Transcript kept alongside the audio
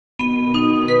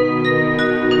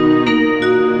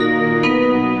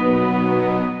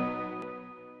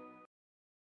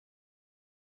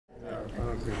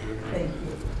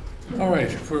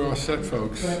we're all set,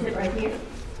 folks. Right here.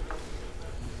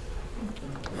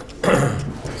 So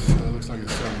it looks like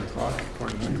it's 7 o'clock,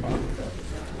 according to the clock.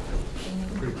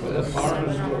 Pretty close.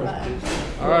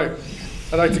 All right.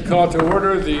 I'd like to call to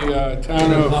order the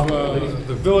town of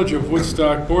the Village of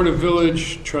Woodstock Board of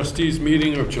Village Trustees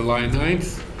meeting of July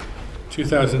 9th,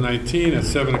 2019 at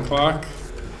 7 o'clock.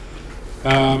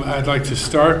 I'd like to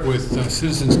start with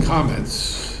citizens'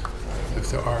 comments,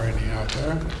 if there are any out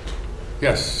there.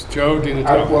 Yes, Joe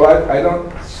DiNatale. Well, I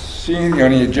don't see anything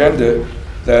on the agenda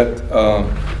that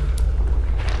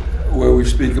where we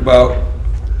speak about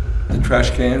the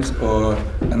trash cans or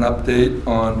an update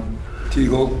on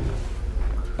Teagle.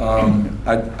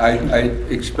 I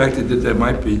expected that there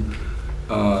might be.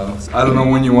 I don't know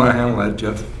when you want to handle that,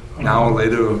 Jeff. Now or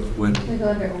later, or when?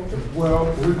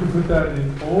 Well, we can put that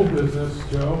in old business,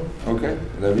 Joe. Okay,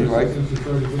 whatever you like. Since it's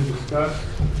already been discussed.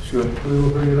 Sure. We will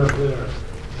bring it up there.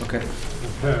 Okay.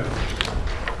 Okay.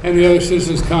 Any other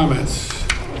citizens' comments?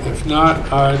 If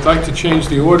not, I'd like to change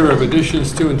the order of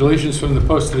additions to and deletions from the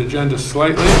posted agenda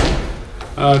slightly.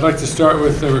 I'd like to start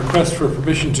with a request for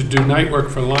permission to do night work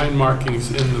for line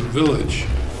markings in the village.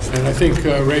 And I think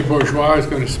Ray Bourgeois is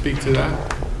going to speak to that.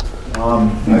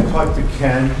 I talked to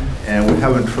Ken, and we're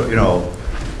having,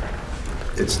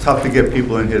 it's tough to get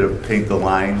people in here to paint the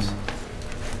lines,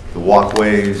 the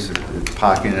walkways, the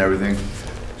parking and everything.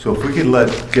 So if we could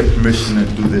get permission to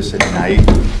do this at night,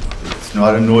 it's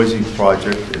not a noisy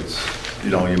project. It's,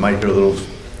 you might hear a little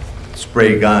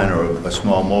spray gun or a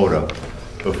small motor.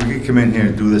 But if we could come in here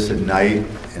and do this at night,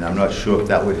 and I'm not sure if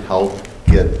that would help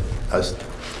get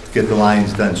the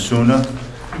lines done sooner,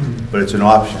 but it's an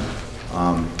option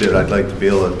that I'd like to be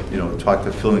able to, talk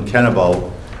to Phil and Ken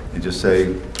about, and just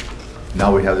say,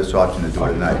 now we have this option to do it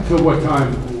at night. Until what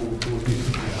time?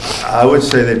 I would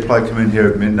say they'd probably come in here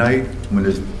at midnight when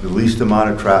there's the least amount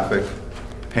of traffic,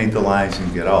 paint the lines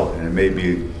and get out. And it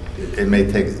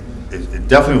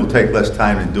definitely will take less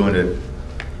time than doing it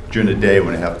during the day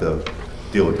when they have to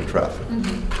deal with the traffic.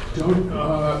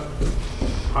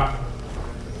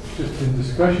 Just in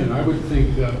discussion, I would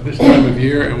think this time of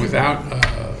year and without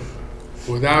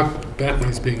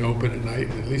Bentley's being open at night,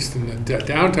 at least in the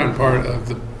downtown part of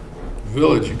the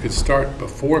village, you could start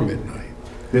before midnight.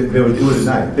 They would do it at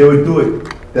night. They would do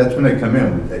it, that's when they come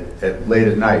in, at late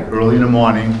at night, early in the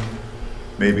morning,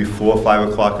 maybe 4 or 5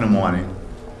 o'clock in the morning.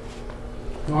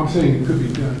 No, I'm saying it could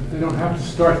be done. They don't have to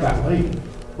start that late.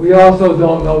 We also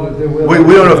don't know that they will. We don't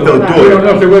know if they'll do it. We don't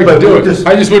know if they're willing to do it. Just,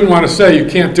 I just wouldn't want to say you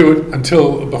can't do it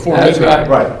until before midnight.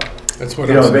 Right. That's what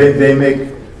I'm saying. They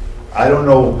make, I don't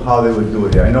know how they would do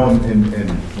it here. I know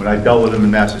when I dealt with them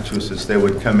in Massachusetts, they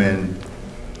would come in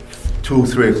 2,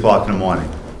 3 o'clock in the morning.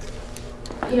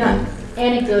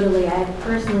 Anecdotally, I've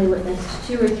personally witnessed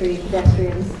 2 or 3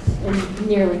 pedestrians in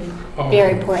nearly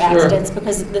very poor accidents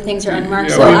because the things are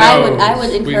unmarked. Yeah, so I would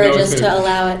encourage us to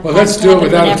allow it. Well, let's do it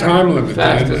without a time limit.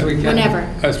 Fast as we can. Whenever.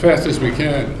 As fast as we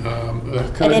can.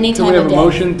 At any time do we have of a day.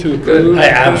 motion to approve? I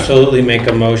absolutely make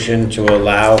a motion to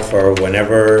allow for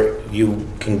whenever you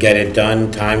can get it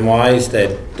done time-wise,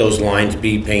 that those lines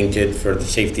be painted for the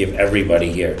safety of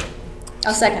everybody here.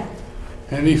 I'll second.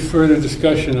 Any further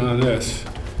discussion on this?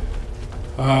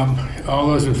 All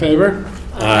those in favor?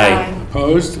 Aye.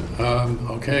 Opposed?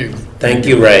 Okay. Thank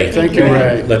you, Ray. Thank you,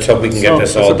 Ray. Let's hope we can get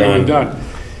this all done.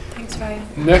 Thanks, Ray.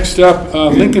 Next up,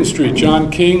 Lincoln Street. John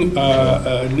King,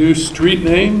 a new street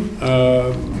name.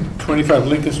 25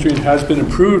 Lincoln Street has been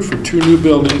approved for 2 new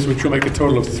buildings, which will make a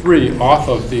total of 3 off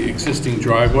of the existing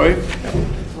driveway.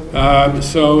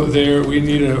 So there, we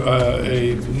need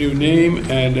a new name,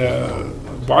 and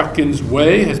Watkins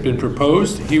Way has been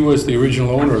proposed. He was the original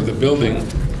owner of the building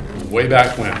way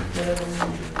back when.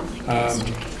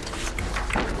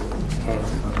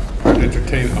 I'd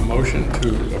entertain a motion to...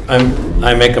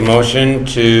 I make a motion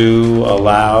to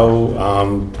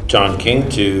allow John King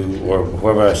to, or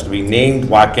whoever has to be named,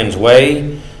 Watkins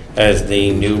Way as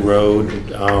the new road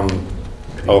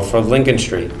for Lincoln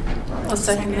Street. I'll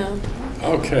second that.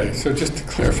 Okay, so just to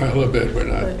clarify a little bit, we're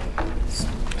not...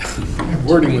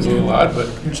 wording was a little odd, but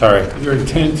Sorry. your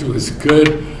intent was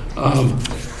good.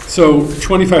 So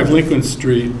 25 Lincoln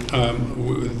Street,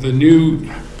 the new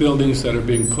buildings that are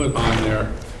being put on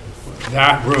there,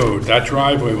 that road, that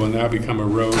driveway will now become a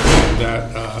road, and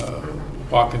that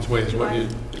Watkins Way is what you...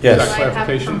 Yes. Is that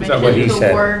clarification? Is that what what he you said?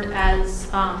 The word as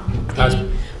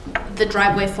the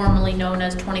driveway formerly known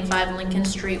as 25 Lincoln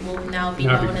Street will now be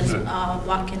known as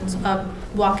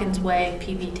Watkins Way,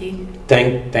 PVT.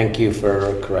 Thank you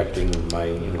for correcting my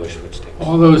English mistakes.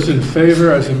 All those in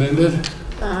favor as amended?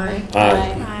 Aye.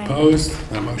 Aye. Opposed?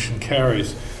 That motion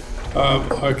carries.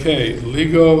 Okay,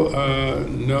 legal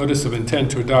notice of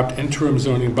intent to adopt interim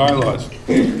zoning bylaws.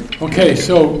 Okay,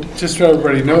 so just so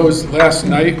everybody knows, last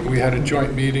night we had a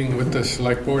joint meeting with the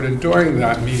select board, and during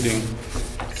that meeting,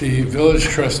 the village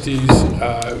trustees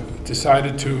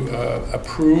decided to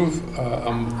approve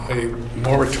a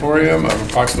moratorium of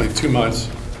approximately 2 months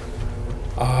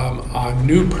on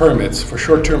new permits for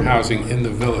short-term housing in the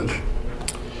village.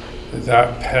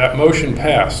 That motion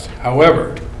passed.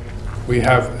 However, we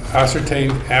have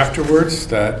ascertained afterwards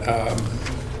that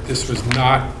this was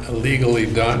not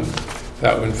legally done,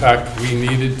 that in fact we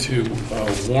needed to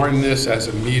warn this as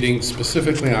a meeting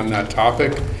specifically on that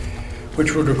topic,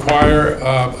 which would require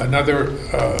another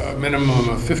minimum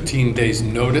of 15 days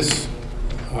notice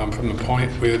from the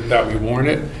point that we warn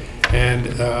it. And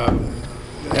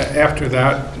after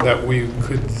that we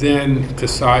could then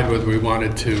decide whether we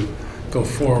wanted to go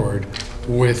forward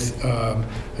with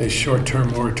a short-term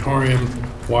moratorium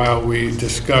while we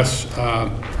discuss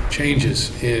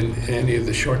changes in any of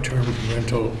the short-term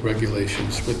rental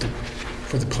regulations for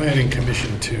the Planning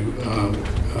Commission to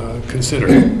consider.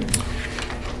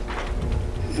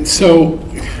 And so,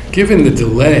 given the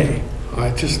delay,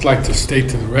 I'd just like to state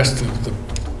to the rest of the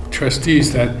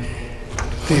trustees that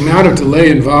the amount of delay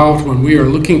involved when we are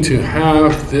looking to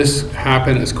have this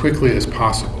happen as quickly as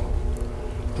possible,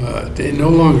 it no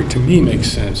longer, to me, makes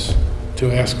sense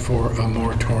to ask for a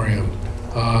moratorium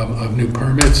of new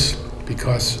permits,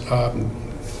 because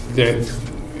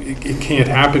it can't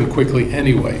happen quickly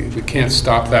anyway. We can't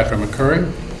stop that from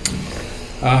occurring.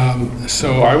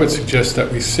 So I would suggest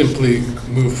that we simply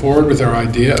move forward with our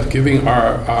idea of giving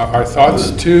our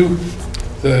thoughts to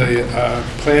the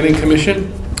Planning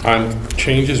Commission on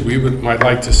changes we might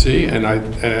like to see, and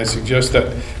I suggest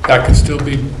that could still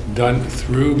be done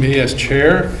through me as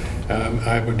chair.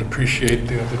 I would appreciate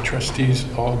the other trustees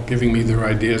all giving me their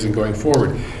ideas and going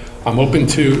forward. I'm open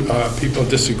to people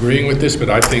disagreeing with this, but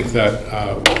I think that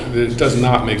it does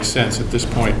not make sense at this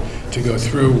point to go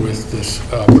through with this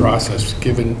process,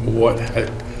 given what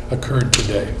had occurred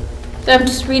today. So I'm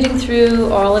just reading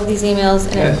through all of these emails,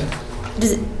 and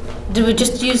do we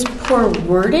just use poor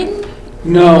wording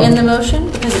No. in the motion?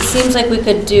 Because it seems like we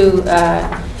could do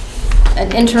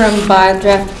an interim by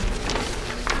draft.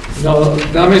 No,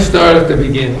 let me start at the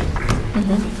beginning.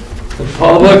 The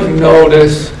public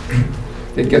notice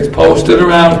that gets posted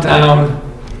around town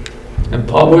and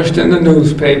published in the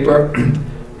newspaper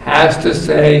has to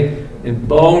say in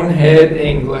bonehead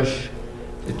English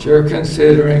that you're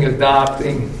considering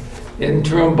adopting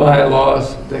interim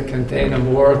bylaws that contain a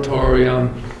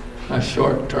moratorium on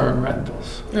short-term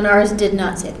rentals. And ours did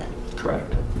not say that.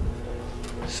 Correct.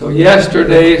 So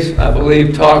yesterday's, I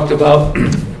believe, talked about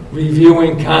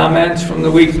reviewing comments from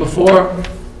the week before,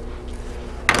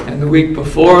 and the week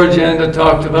before agenda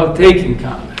talked about taking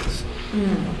comments.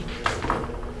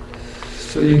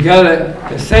 So you gotta,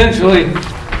 essentially,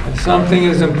 if something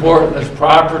as important as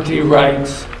property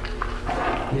rights,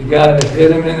 you gotta hit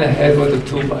them in the head with a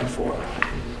 2x4.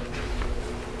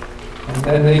 And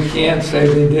then they can't say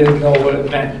they didn't know what it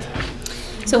meant.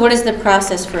 So what is the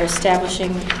process for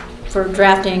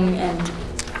drafting and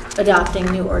adopting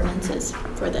new ordinances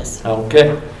for this?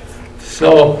 Okay,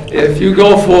 so if you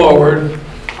go forward,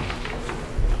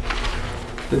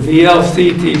 the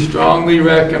VLCT strongly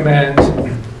recommends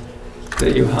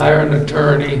that you hire an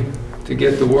attorney to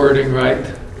get the wording right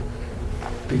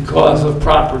because of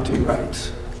property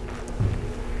rights.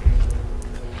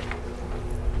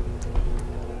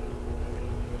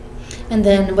 And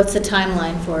then what's the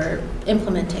timeline for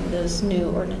implementing those new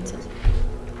ordinances?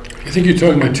 I think you're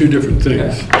talking about two different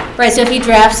things. Right, so if he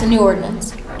drafts a new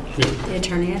ordinance, The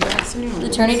attorney drafts a new the one.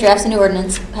 attorney drafts a new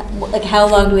ordinance, like how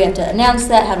long do we have to announce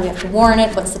that? How do we have to warn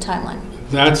it? What's the timeline?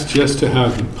 That's just to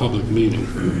have the public meeting,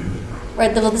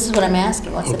 Right, well, this is what I'm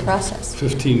asking. What's the process?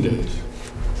 15 days.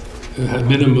 A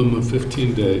minimum of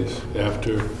 15 days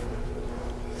after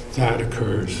that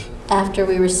occurs, After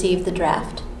we receive the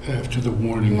draft? after the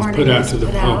warning is Warning put out is to the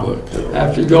put out. public.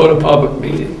 After you go to public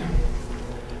meeting.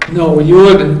 No, you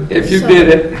would, if you did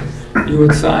it, you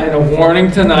would sign a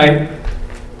warning tonight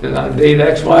that on date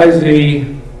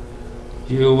XYZ,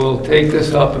 you will take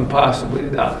this up and possibly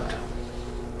adopt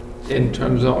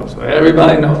interim zones, so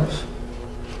everybody knows.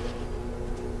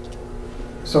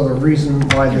 So the reason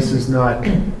why this is not,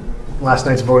 last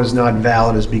night's vote is not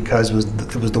valid is because it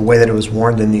was the way that it was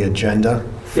warned in the agenda?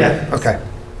 Yeah. Okay.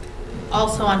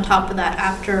 Also, on top of that,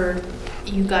 after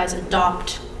you guys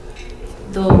adopt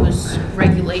those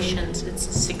regulations, it's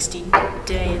a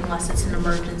 60-day unless it's an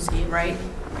emergency, right,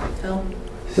 Phil?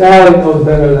 Sally knows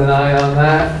better than I on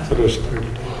that. So there's 30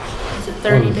 days. Is it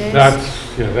 30 days? That's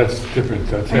Yeah, that's different,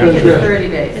 that's I think it's after. 30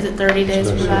 days. Is it 30 days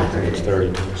for that? It's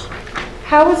 30 days.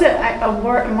 How was it, a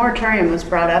moratorium was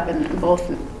brought up in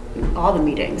all the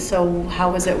meetings, so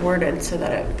how was it worded so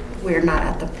that we're not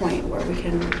at the point where we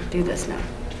can do this now?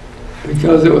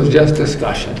 Because it was just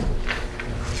discussion.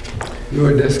 You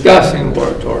were discussing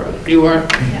moratorium. You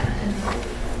weren't,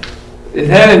 it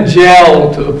hadn't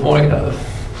gelled to the point of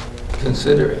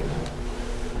considering.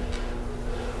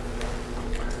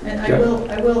 And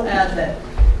I will add that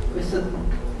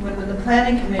when the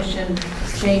planning commission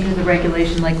changes the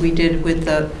regulation like we did with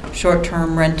the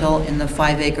short-term rental in the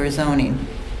 5-acre zoning,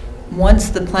 once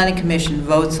the planning commission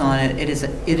votes on it,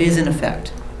 it is in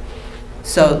effect.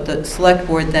 So the select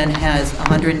board then has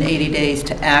 180 days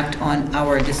to act on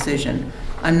our decision.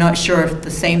 I'm not sure if the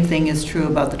same thing is true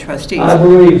about the trustees. I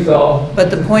believe so.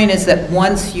 But the point is that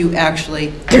once you actually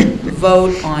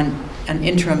vote on an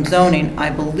interim zoning, I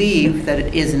believe that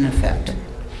it is in effect.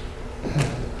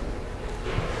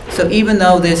 So even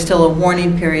though there's still a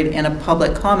warning period and a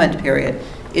public comment period,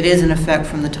 it is in effect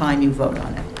from the time you vote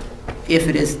on it, if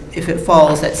it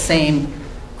follows that same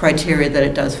criteria that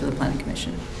it does for the planning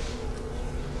commission.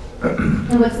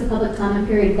 And what's the public comment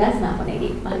period? That's not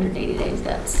 180 days,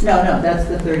 that's. No, that's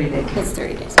the 30 days. That's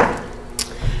 30 days.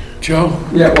 Joe?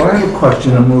 Yeah, well, I have a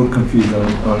question. I'm a little confused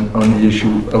on the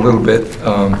issue a little bit.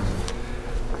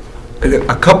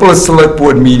 A couple of select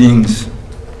board meetings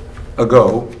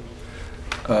ago,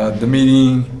 the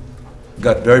meeting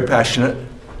got very passionate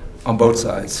on both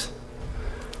sides.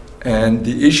 And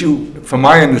the issue, from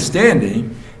my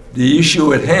understanding, the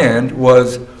issue at hand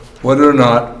was whether or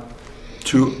not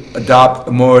to adopt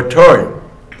a moratorium.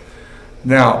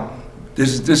 Now,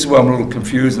 this is where I'm a little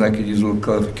confused and I could use a little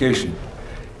clarification.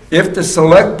 If the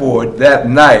select board that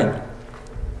night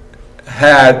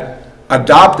had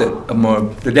adopted a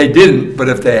moratorium, they didn't, but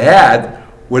if they had,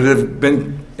 would it have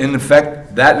been in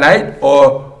effect that night,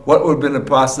 or what would have been the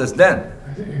process then?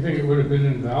 I think it would have been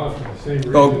invalid for the same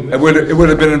reason. Oh, it would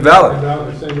have been invalid.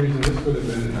 Invalid for the same reason this would have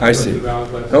been. I see.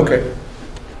 Invalid last Okay.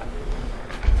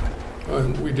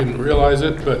 night. We didn't realize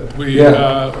it, but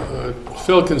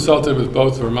Phil consulted with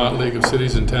both the Vermont League of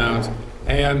Cities and Towns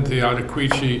and the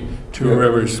Ottaquechee Two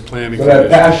Rivers Planning So that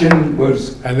Commission. passion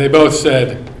was, And they both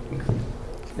said,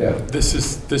 yeah. this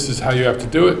is how you have to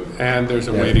do it, and there's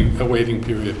a waiting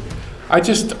period. I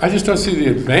just don't see the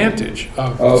advantage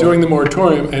of doing the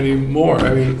moratorium anymore.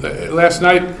 I mean, last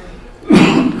night,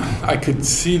 I could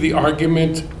see the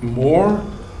argument more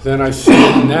than I see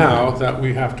it now that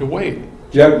we have to wait.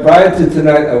 Jeff, prior to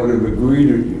tonight, I would have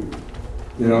agreed with you.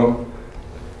 You know,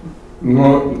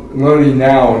 learning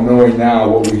now and knowing now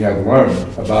what we have learned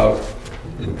about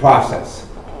the process.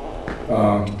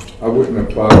 I wouldn't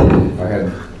have bothered if I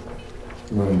hadn't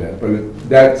learned that. But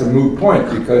that's a moot point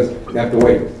because you have to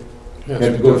wait. You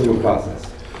have to go through a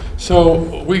process.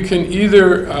 So we can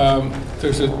either,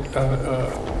 there's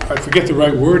I forget the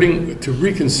right wording, to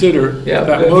reconsider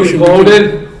that motion.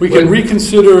 We can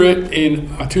reconsider it in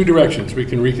two directions. We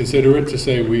can reconsider it to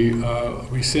say we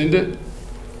rescind it,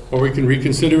 or we can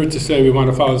reconsider it to say we want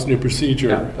to follow this new procedure.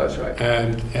 Yeah, that's right.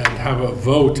 And have a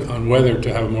vote on whether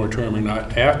to have a moratorium or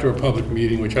not after a public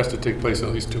meeting, which has to take place at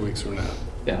least 2 weeks from now.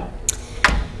 Yeah.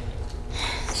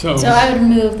 So I would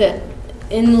move that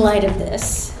in light of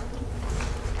this,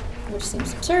 which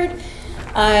seems absurd,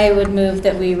 I would move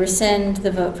that we rescind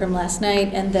the vote from last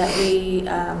night and that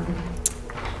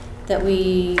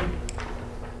we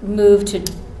move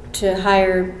to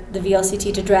hire the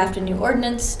VLCT to draft a new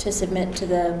ordinance to submit to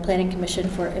the Planning Commission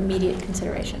for immediate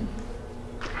consideration.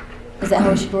 Is that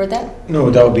how we should word that? No,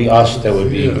 that would be us that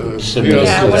would be submitted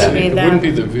Yeah, to it that. wouldn't It wouldn't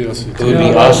be the VLCT. It would be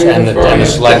us and the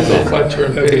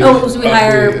selectmen. Oh, so we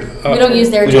hire, we don't use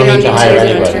their We don't attorney. need to hire their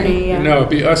anybody. attorney, yeah. No, it'd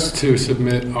be us to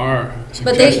submit our suggestions.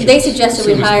 But they suggested as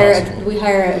we soon as hire possible.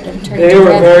 an attorney. They to were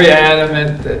draft- very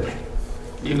adamant that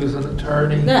use an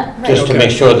attorney. Yeah, right. Just to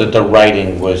make sure that the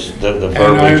writing was, the verbiage was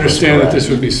And I understand that correct. this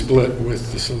would be split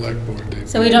with the select board.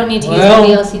 So we don't need to Well,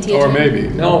 use the VLCT attorney? Or maybe.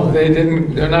 No, they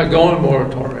didn't, they're not going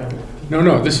moratorium.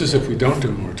 No, this is if we don't do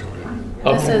a moratorium.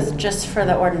 This Okay. is just for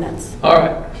the ordinance. All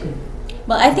right.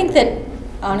 Well, I think that,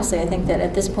 honestly, I think that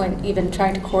at this point, even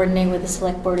trying to coordinate with the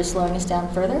select board is slowing us down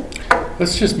further.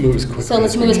 Let's just move as quickly as we So can.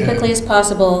 let's move as quickly as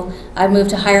possible. I move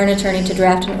to hire an attorney to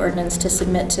draft an ordinance to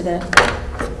submit to the,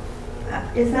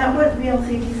 Is that what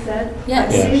VLCT said?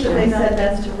 Yes. I believe that they said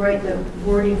that's to write the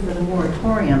wording for the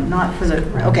moratorium, not for the,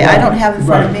 okay, I don't have it in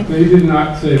front of me. They did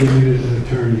not say we needed an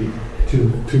attorney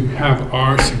to have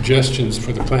our suggestions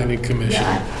for the planning commission.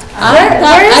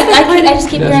 I just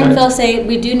keep That's hearing right. Phil say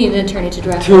we do need an attorney to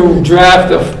draft. To draft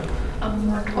A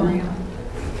moratorium.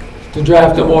 to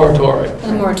draft a moratorium.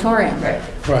 The moratorium.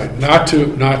 Right, not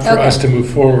for us to move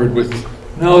forward with.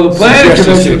 No, the planning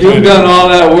Suggestions to commission, the you've planning. done all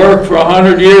that work for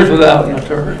 100 years without an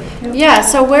attorney. Yeah,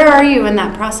 so where are you in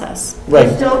that process?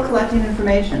 We're still collecting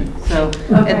information. So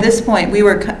at this point, we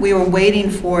were waiting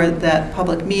for that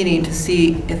public meeting to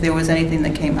see if there was anything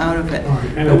that came out of it. All right,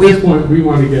 and But at this point, we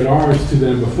want to get ours to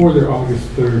them before their August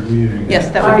 3rd meeting. Yes,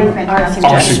 that would be fantastic.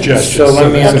 Our suggestions. So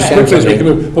let me as understand quickly as we can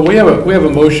something. move. But we have a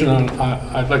motion on,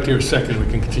 I'd like to hear a second,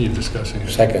 we can continue discussing it.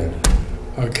 Second.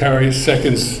 Carrie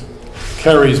seconds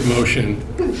Carrie's motion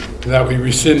that we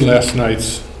rescind last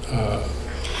night's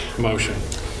motion.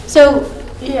 So,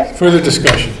 yeah, Further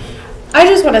discussion. I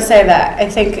just want to say that I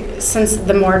think since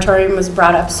the moratorium was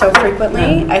brought up so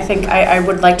frequently, I think I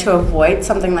would like to avoid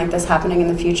something like this happening in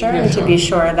the future, and to be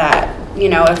sure that, you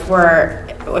know, if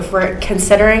we're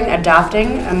considering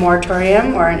adopting a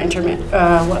moratorium or an interim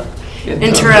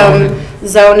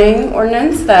zoning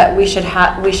ordinance, that we should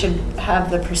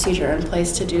have the procedure in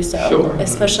place to do so. Sure.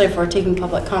 Especially if we're taking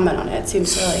public comment on it. It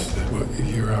seems silly.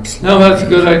 You're absolutely. No, that's a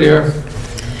good idea.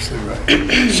 Absolutely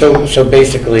right. So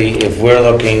basically, if we're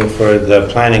looking for the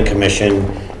planning commission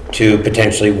to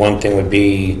potentially, one thing would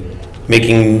be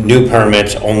making new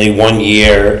permits only 1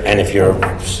 year, and if you're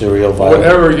a serial violator.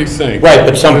 Whatever you think. Right,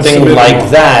 but something Submit like them all.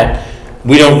 that,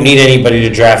 we don't need anybody to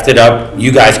draft it up,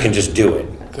 you guys can just do it.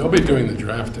 They'll be doing the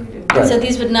drafting, So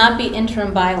these would not be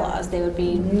interim bylaws, they would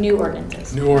be new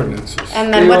ordinances. new ordinances.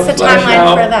 And then They what's the will flesh timeline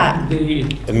out for that?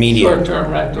 The Immediate.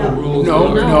 short-term rental rules.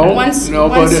 No, Once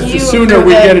but the you sooner approve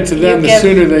we it, get it to them, you the give-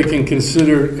 sooner they can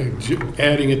consider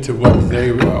adding it to what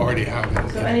they already have in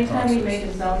So the anytime we process. make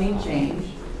a zoning change,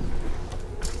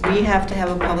 we have to have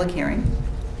a public hearing.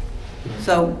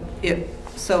 So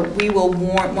we will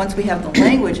warn, once we have the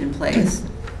language in place,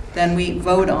 then we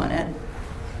vote on it.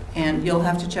 And you'll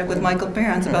have to check with Michael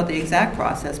Barron's about the exact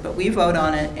process, but we vote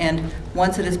on it, and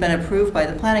once it has been approved by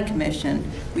the planning commission,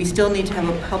 we still need to have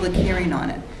a public hearing on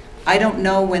it. I don't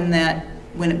know when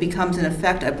it becomes in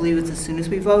effect. I believe it's as soon as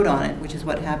we vote on it, which is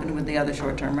what happened with the other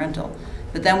short-term rental.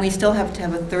 But then we still have to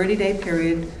have a 30-day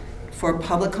period for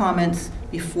public comments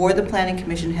before the planning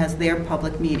commission has their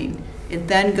public meeting. It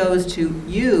then goes to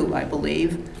you, I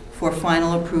believe, for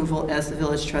final approval as the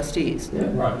village trustees.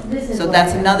 Right. So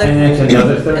that's another, And it's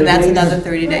another 30 and that's days? another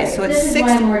 30 days. So it's This is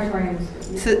 60, why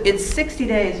moratoriums. so it's 60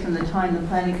 days from the time the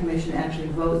planning commission actually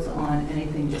votes on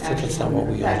anything to I think actually that's not come what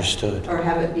into we effect, understood. or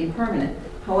have it be permanent.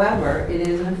 However, it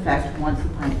is in effect once the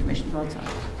planning commission votes on it.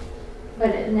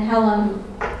 But in how long,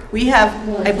 We have,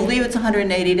 I believe it's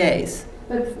 180 days.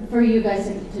 but for you guys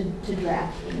to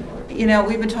draft the new ordinance? You know,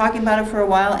 we've been talking about it for a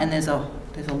while, and there's a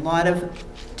lot of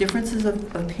differences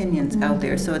of opinions out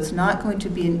there, so it's not going to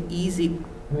be an easy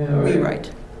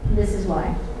rewrite. This is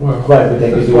why. Well, Right, but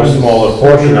they could do a smaller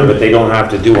portion of it, they don't have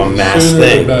to do a mass sooner the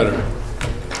thing. better.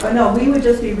 But no, we would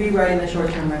just be rewriting the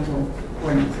short-term rental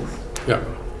ordinances. Yeah.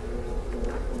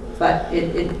 But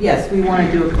yes, we want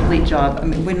to do a complete job. I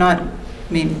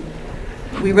mean,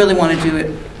 we really want to do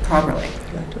it properly.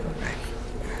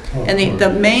 And the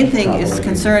main thing is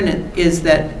concern is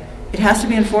that it has to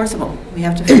be enforceable. We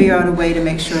have to figure out a way to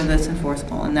make sure that it's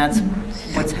enforceable, and that's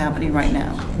what's happening right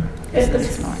now. If the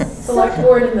select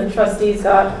board and the trustees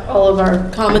got all of our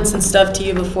comments and stuff to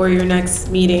you before your next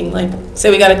meeting, like,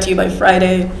 say we got it to you by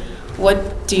Friday,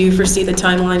 what do you foresee the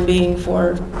timeline being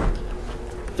for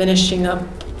finishing up?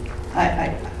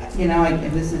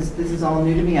 This is all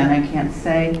new to me, and I can't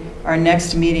say. Our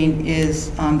next meeting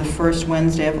is the first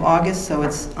Wednesday of August, so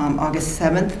it's August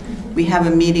 7th. We have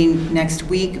a meeting next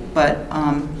week, but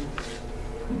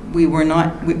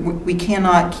we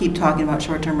cannot keep talking about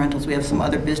short-term rentals. We have some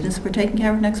other business we're taking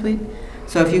care of next week.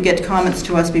 So if you get comments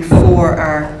to us before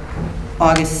our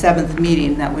August 7th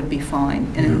meeting, that would be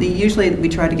fine. And usually we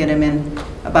try to get them in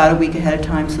about a week ahead of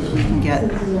time so that we can get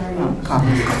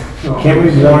copies. Can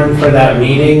we warn for that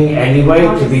meeting anyway,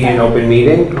 to be an open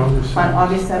meeting? On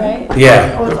August 7th?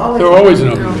 Yeah. Oh, it's always. They're always an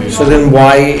open meeting. So then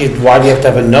why do you have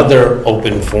to have another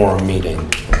open forum meeting?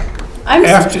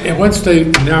 And once they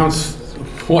announce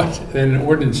what an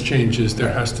ordinance changes,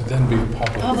 there has to then be a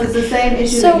public. It's the same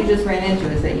issue that you just ran into,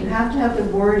 is that you have to have the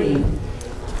wording,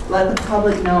 let the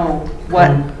public know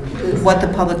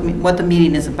what the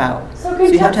meeting is about. So So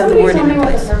could you have to have the somebody wording tell me in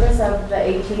what the place. purpose of the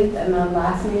 18th and the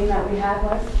last meeting that we had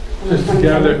was? Just to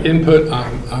gather input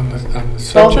on the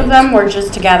subject. Both of them were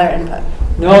just to gather input.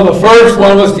 No, the first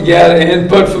one was to gather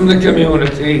input from the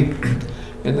community,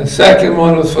 and the second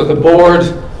one was for the board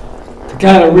to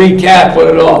kind of recap what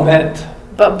it all meant.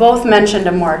 But both mentioned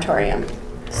a moratorium,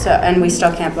 so, and we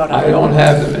still can't vote on it. I don't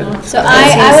have the minutes. So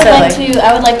That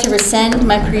I would like to rescind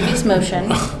my previous motion.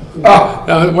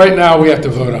 Right now, we have to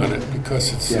vote on it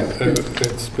because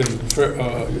it's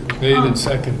been made and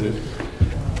seconded.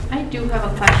 I do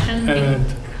have a question, And-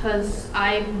 because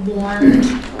I warned,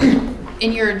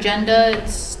 in your agenda, it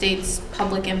states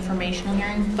public informational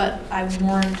hearing, but I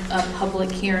warned a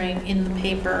public hearing in the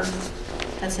paper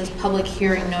that says public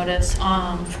hearing notice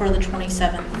for the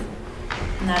 27th,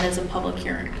 and that is a public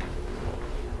hearing.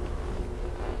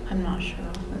 I'm not sure.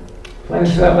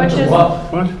 27th of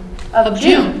what? What? Of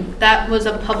June, that was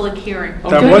a public hearing.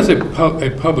 That was a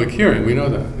public hearing, we know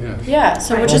that, yes. Yeah,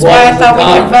 so which Well, is what why I was thought the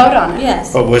we could time? vote on it.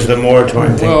 Yes. But was the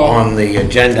moratorium thing Well- on the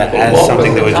agenda What as was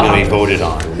something that the was going to be topic? voted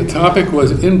on? The topic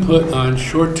was input on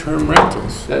short-term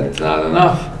rentals. That's not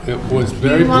enough. It was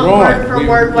very you want broad. word for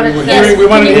word what it were says? hearing- We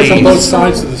wanted to hear from Can both you-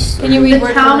 sides of this. Can you read The word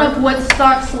for Town word? of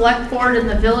Woodstock Select Board and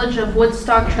the Village of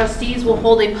Woodstock Trustees will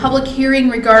hold a public hearing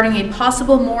regarding a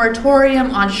possible moratorium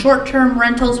on short-term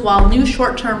rentals while new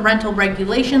short-term rental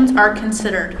regulations are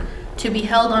considered, to be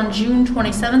held on June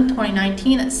 27th,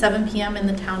 2019 at 7 p.m. in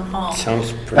the Town Hall.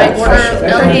 Sounds By pretty. order of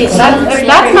That's not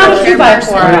a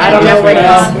 2x4. I don't know what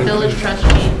Chairperson, else. Village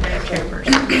Trustee,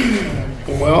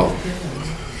 Chairperson. Well,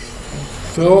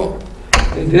 Phil,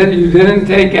 You didn't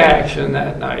take action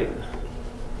that night.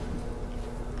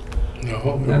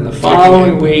 no. Then the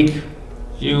following week,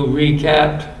 you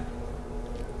recapped.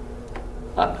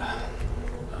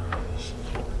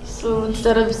 So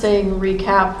instead of saying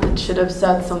recap, it should have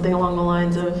said something along the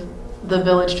lines of the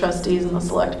village trustees and the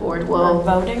select board will We're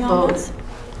voting on vote. this?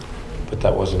 But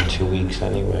that wasn't 2 weeks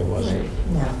anyway, was it?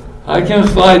 I can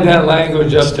slide that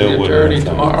language up to Still the wouldn't attorney have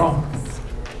done it. tomorrow.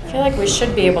 I feel like we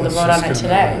should be able to vote on it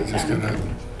today. Just then. gonna,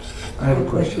 I have a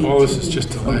question. all this is just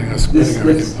delaying us. This putting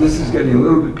everything is getting a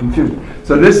little bit confused.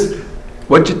 So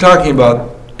what you're talking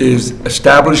about is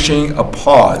establishing a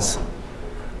pause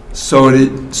so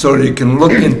that you can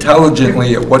look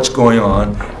intelligently at what's going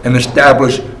on and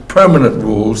establish permanent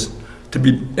rules to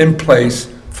be in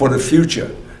place for the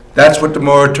future. That's what the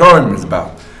moratorium is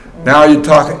about. Now you're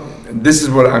talking, this is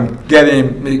what I'm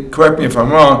getting, correct me if I'm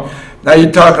wrong, now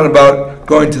you're talking about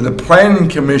going to the planning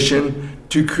commission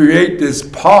to create this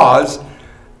pause,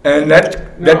 and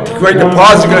to create the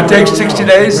pause is gonna take 60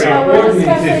 days?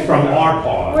 From our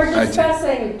pause. We're I see.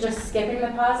 discussing just skipping the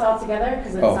pause altogether,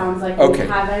 because it Oh, sounds like okay. we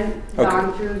haven't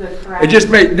gone through the correct. It just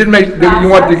didn't make, you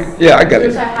want to, yeah, I got To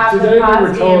it. have the Today we were pause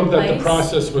be in told that the place.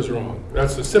 process was wrong.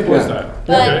 That's as simple as that,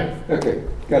 But- okay? Okay,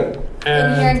 got it.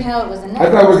 Didn't hear And, how it was announced. I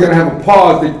thought we were gonna have a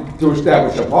pause to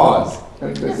establish a pause.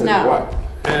 No.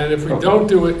 and if we don't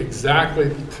do it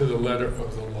exactly to the letter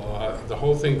of the law, the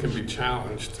whole thing can be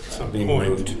challenged at some Be point.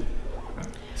 moved.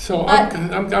 So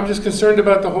I'm just concerned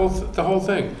about the whole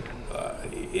thing.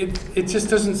 It just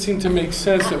doesn't seem to make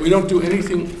sense that we don't do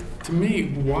anything. To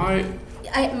me, why?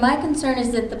 My concern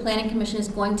is that the planning commission is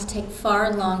going to take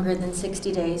far longer than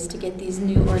 60 days to get these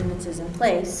new ordinances in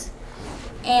place.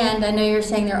 And I know you're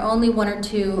saying there are only 1 or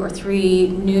 2 or 3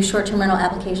 new short-term rental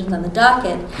applications on the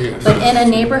docket, Yes. but in a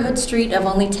neighborhood street of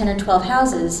only 10 or 12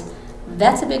 houses,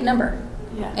 that's a big number.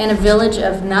 Yeah. In a village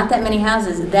of not that many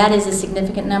houses, that is a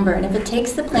significant number. And if it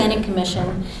takes the planning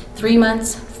commission 3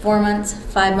 months, 4 months,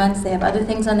 5 months, they have other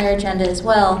things on their agenda as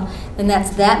well, then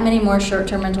that's that many more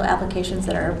short-term rental applications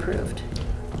that are approved.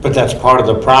 But that's part of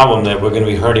the problem, that we're going to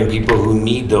be hurting people who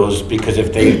need those, because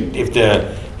if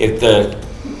the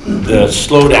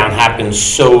slowdown happens,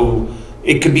 so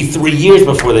it could be 3 years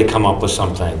before they come up with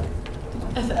something.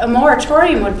 A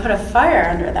moratorium would put a fire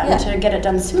under them Yeah. to get it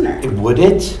done sooner. Would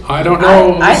it? I don't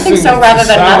know. I think so, rather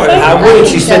than nothing. How would it?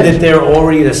 She said that they're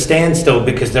already at a standstill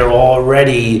because they're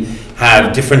already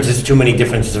have differences, too many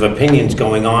differences of opinions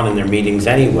going on in their meetings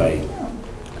anyway.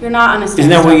 You're not on a Isn't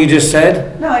that what you just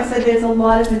said? No, I said there's a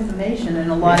lot of information, and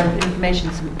a lot of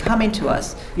information's coming to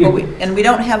us. Yeah. But and we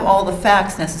don't have all the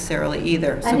facts necessarily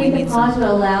either, I so we think the need pause some. would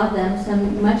allow them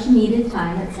some much-needed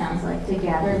time, it sounds like, to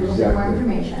gather a little bit more Exactly.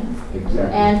 information. Exactly.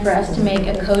 And for us to make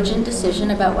a cogent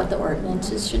decision about what the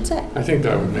ordinances should say. I think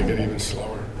that would make it even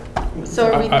slower.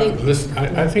 So are we I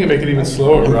think it'd make it even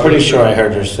slower. I'm rather pretty sure than- I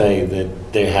heard her say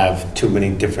that they have too many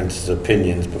differences of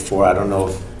opinions before. I don't know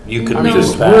if you could I'm read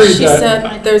just that. worried She that-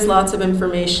 said there's lots of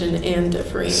information and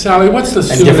differing. Sally, what's the And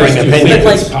differing soonest you think opinions.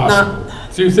 it's But, like, possible?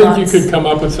 not Do you think you lots. could come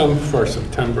up with some for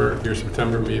September, your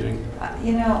September meeting?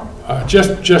 You know,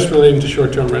 Just relating to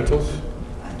short-term rentals?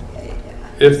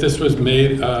 If this was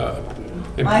made I'm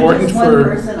important just one for,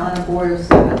 person on a board of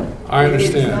 7. I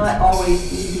understand. It's not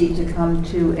always easy to come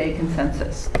to a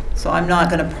consensus. So I'm not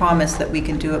going to promise that we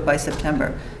can do it by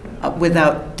September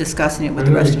without discussing it with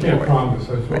the rest of the board. promise,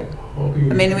 I Right.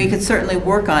 I mean, we could certainly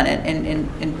work on it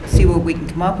and see what we can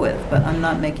come up with, but I'm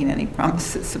not making any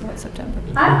promises about September.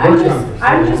 I'm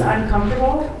just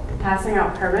uncomfortable passing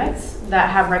out permits that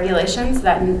have regulations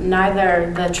that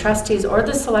neither the trustees or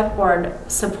the select board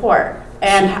support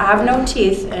and have no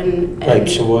teeth and. Right,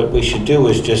 so what we should do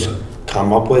is just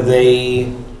come up with a,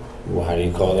 well, how do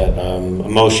you call that, a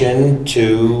motion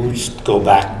to go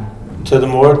back to the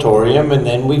moratorium, and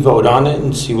then we vote on it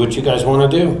and see what you guys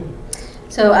want to do.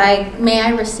 So may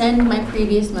I rescind my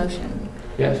previous motion?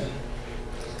 Yes.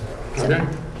 Okay.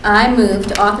 I move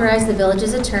to authorize the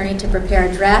village's attorney to prepare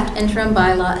a draft interim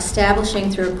bylaw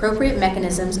establishing through appropriate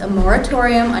mechanisms a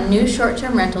moratorium on new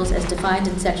short-term rentals as defined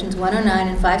in sections 109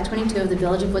 and 522 of the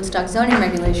Village of Woodstock zoning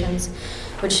regulations,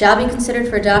 which shall be considered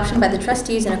for adoption by the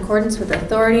trustees in accordance with the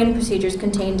authority and procedures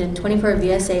contained in 24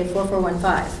 VSA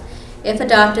 4415. If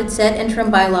adopted, said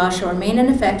interim bylaw shall remain in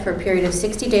effect for a period of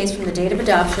 60 days from the date of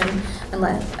adoption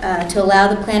to allow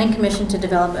the Planning Commission to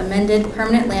develop amended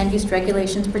permanent land use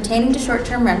regulations pertaining to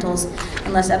short-term rentals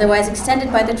unless otherwise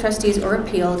extended by the trustees or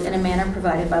repealed in a manner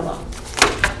provided by law.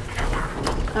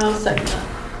 I'll second that.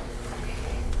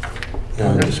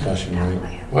 No discussion,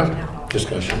 right? What?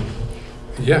 Discussion.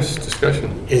 Yes,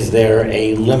 discussion. Is there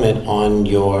a limit on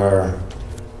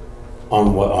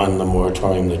on the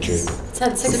moratorium that you're? It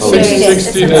said 60 Oh, days.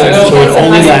 60 It said days. So it only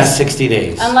unless- lasts 60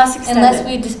 days? Unless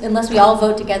extended. Unless we all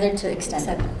vote together to extend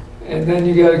it. And then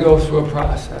you gotta go through a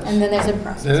process. And then there's a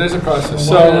process. Then there's a process.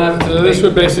 Why not So this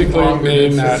would basically longer than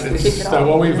mean that 60? it's, that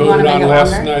what we You wanna voted on make it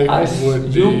last longer? night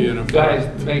would be in You effect.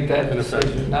 guys make that In effect.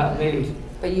 decision, not me.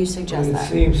 But you suggest It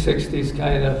that. seems 60 is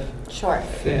kind of Short.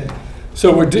 thin.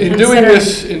 So we're in doing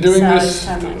this,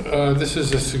 this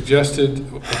is a suggested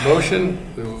motion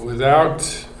without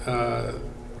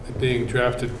it being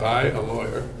drafted by a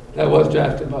lawyer. That was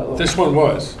drafted by law. This one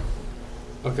was?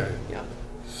 Okay. Yeah.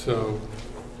 So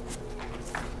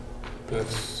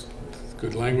that's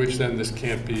good language then. This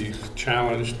can't be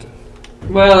challenged.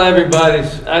 Well,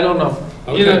 everybody's, I don't know.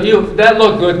 Okay. That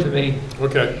looked good to me.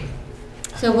 Okay.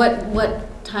 So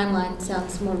what timeline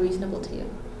sounds more reasonable to you?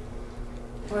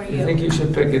 Or I you. think you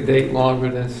should pick a date longer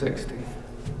than 60.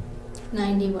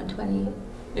 90, 120?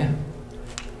 Yeah.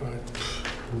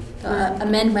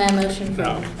 Amend my motion from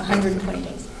No. 120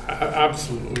 days.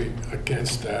 Absolutely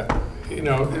against that. You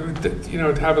know,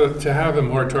 to have a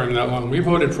moratorium that long, we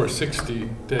voted for 60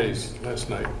 days last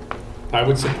night. I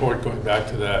would support going back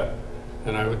to that,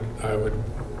 and I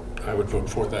would vote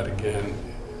for that again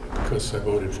because I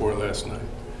voted for it last night.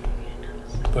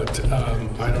 But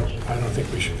I don't think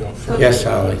we should go further. Yes,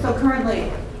 Sally. So currently,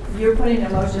 you're putting a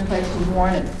motion in place to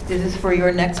warn it. Is this for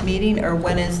your next meeting, or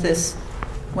when is this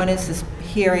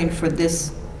hearing for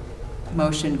this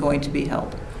motion going to be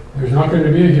held? There's not going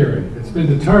to be a hearing. It's been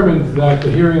determined that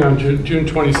the hearing on June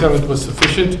 27th was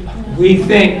sufficient. We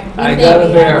think, I think. gotta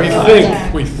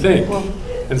verify. We think.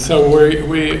 And so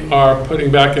we are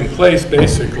putting back in place,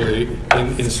 basically,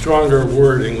 in stronger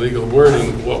wording, legal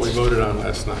wording, what we voted on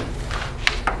last night,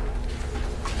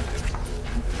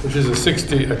 which is a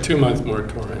 2-month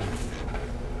moratorium.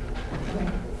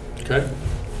 Okay?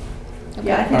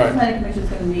 Yeah, I think All the right. planning commission is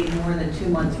going to need more than 2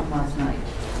 months from last night.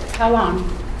 How long?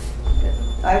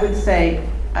 I would say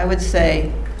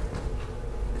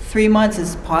 3 months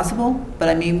is possible, but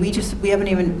I mean, we haven't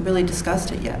even really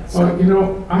discussed it yet. So. Well, you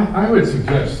know, I would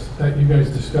suggest that you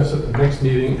guys discuss it at the next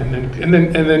meeting, and then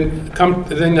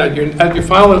at your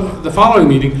following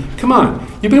meeting. Come on,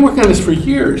 you've been working on this for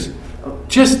years.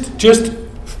 Just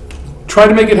try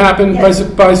to make it happen by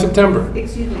September.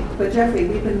 Excuse me, but Jeffrey,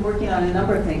 we've been working on a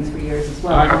number of things for years as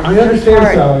well. I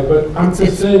understand, Sally, but I'm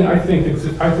just saying, I think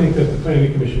that the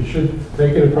Planning Commission should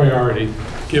make it a priority,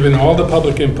 given all the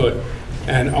public input,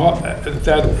 and all, that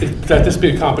this be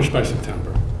accomplished by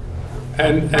September.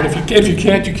 And if you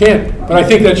can't, you can't. But I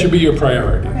think that should be your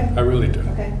priority. Okay. I really do.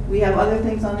 Okay, we have other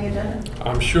things on the agenda.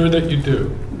 I'm sure that you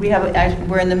do.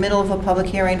 We're in the middle of a public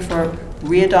hearing for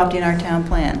readopting our town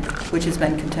plan, which has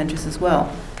been contentious as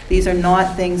well. These are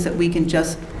not things that we can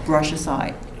just brush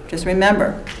aside. Just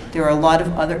remember, there are a lot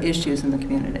of other issues in the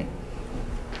community.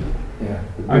 Yeah.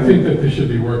 I think that this should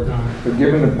be worked on. But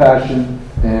given the passion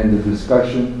and the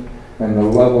discussion and the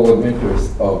level of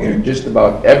interest of just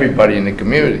about everybody in the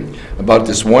community about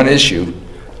this one issue,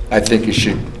 I think it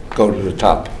should go to the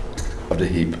top of the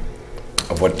heap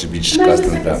of what to be discussed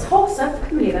in This town. whole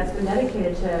subcommittee that's been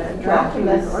dedicated to drafting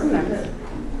this ordinance.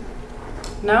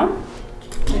 No?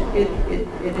 It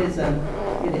is,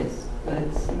 but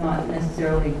it's not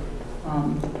necessarily, I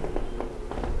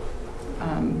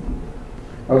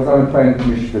was on the planning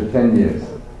commission for 10 years.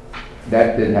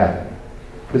 That did happen.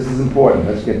 This is important.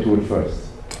 Let's get to it first.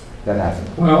 That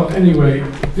happened. Well, anyway,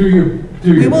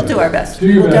 we will do our best.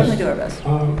 We will definitely do our best.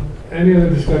 Any other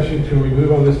discussion? Can we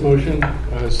move on this motion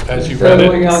as you read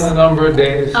Settling it? on the number of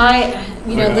days. I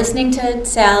you know, listening to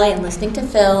Sally and listening to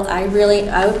Phil,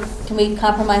 can we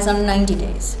compromise on 90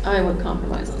 days? I would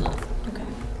compromise on that. Okay.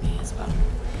 As well.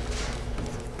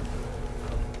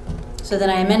 So then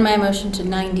I amend my motion to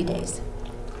 90 days.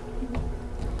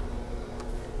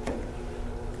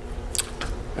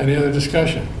 Any other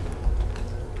discussion?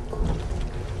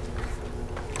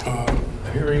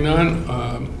 Hearing none.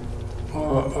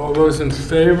 All those in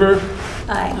favor?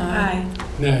 Aye.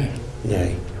 Nay.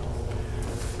 Nay.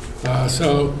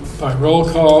 So by roll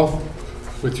call,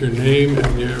 with your name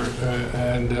and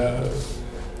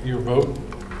your vote,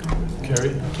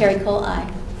 Carrie? Carrie Cole,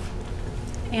 aye.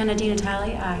 Anna Di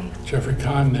Natale, aye. Jeffrey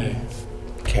Kahn, nay.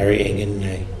 Carrie Egan,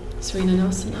 nay. Serena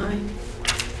Nelson, aye.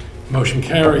 Motion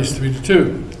carries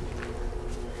 3-2.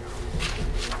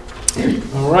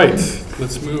 All right,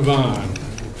 let's move on.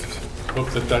 Hope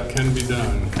that can be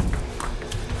done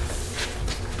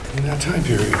in that time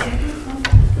period,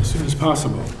 as soon as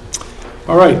possible.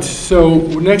 All right, so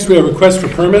next we have requests for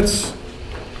permits.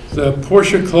 The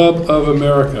Porsche Club of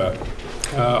America,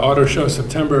 auto show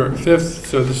September 5th,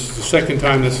 so this is the second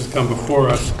time this has come before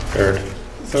us. Third.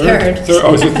 Third.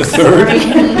 Oh, is it the third?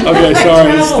 Okay,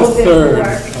 sorry, it's the third.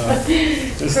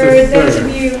 For those of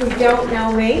you who don't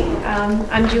know me,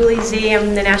 I'm Julie Z.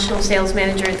 I'm the National Sales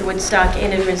Manager at the Woodstock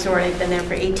Inn and Resort. I've been there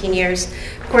for 18 years.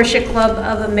 Porsche Club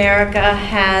of America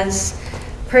has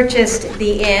purchased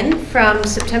the inn from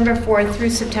September 4th through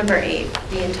September 8th,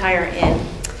 the entire inn.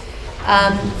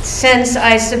 Since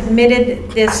I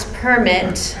submitted this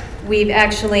permit, we've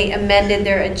actually amended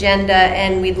their agenda,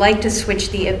 and we'd like to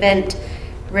switch the event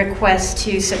request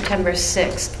to September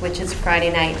 6th, which is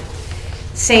Friday night.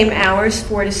 Same hours,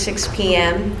 4 to 6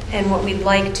 p.m. And what we'd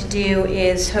like to do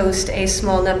is host a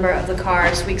small number of the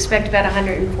cars. We expect about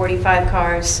 145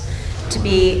 cars to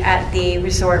be at the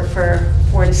resort for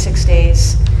 4 to 6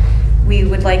 days. We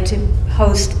would like to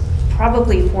host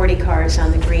probably 40 cars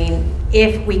on the green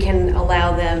if we can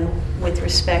allow them with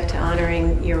respect to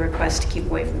honoring your request to keep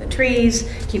away from the trees,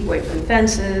 keep away from the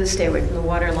fences, stay away from the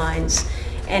water lines.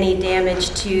 Any damage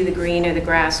to the green or the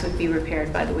grass would be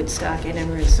repaired by the Woodstock Inn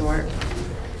and Resort.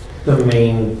 The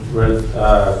main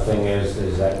thing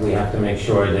is that we have to make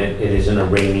sure that it isn't a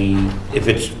rainy, if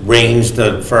it rains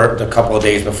the couple of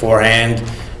days beforehand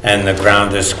and the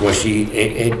ground is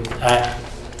squishy,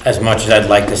 as much as I'd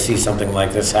like to see something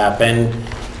like this happen,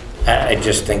 I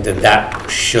just think that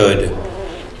should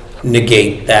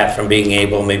negate that from being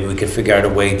able, maybe we could figure out a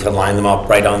way to line them up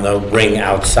right on the ring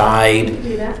outside.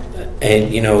 Do that.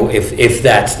 And, you know, if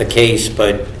that's the case,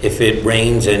 but if it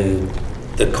rains and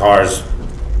the cars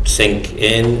sink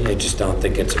in, I just don't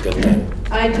think it's a good thing.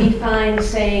 I'd be fine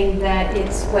saying that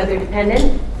it's weather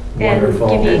dependent.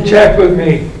 Wonderful. And Check with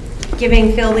me.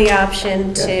 giving Phil the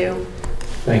option to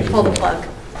Thank you. pull the plug.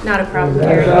 Not a problem,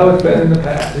 That's Gary. how it's been in the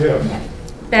past.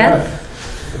 Beth?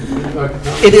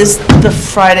 It is the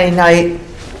Friday night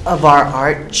of our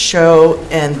art show,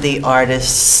 and the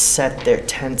artists set their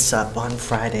tents up on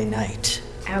Friday night.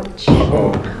 Ouch.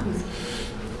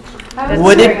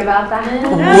 Would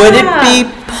it be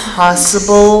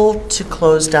possible to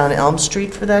close down Elm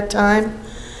Street for that time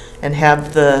and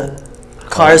have the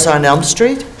cars on Elm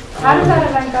Street? How does that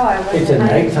event go? It's a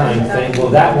nighttime thing. Well,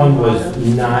 that one was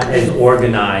not as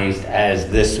organized as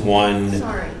this one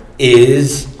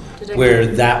is, where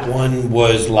that one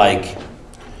was like,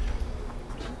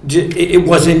 it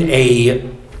wasn't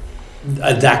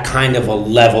that kind of a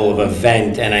level of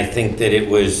event, and I think that it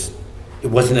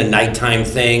wasn't a nighttime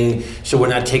thing, so we're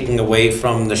not taking away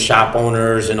from the shop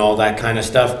owners and all that kind of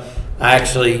stuff. I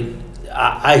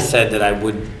said that I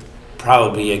would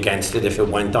probably be against it if it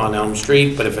went on Elm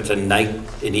Street, but if it's an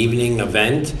evening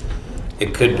event,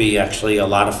 it could be actually a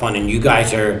lot of fun. And you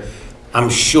guys are, I'm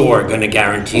sure, going to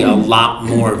guarantee a lot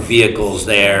more vehicles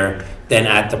there than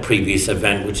at the previous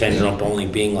event, which ended up only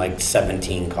being like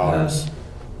 17 cars.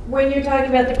 When you're talking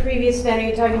about the previous event, are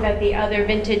you talking about the other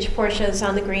vintage Porsches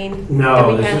on the green?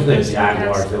 No, this was the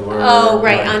Jaguars that were... Oh,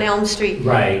 right, on Elm Street.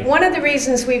 Right. One of the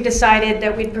reasons we've decided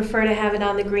that we'd prefer to have it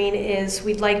on the green is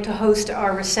we'd like to host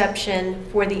our reception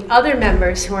for the other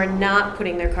members who are not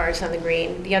putting their cars on the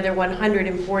green, the other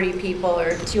 140 people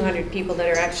or 200 people that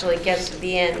are actually guests of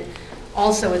the inn,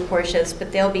 also with Porsches,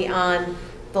 but they'll be on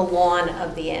the lawn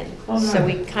of the inn. Oh, nice. So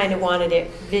we kind of wanted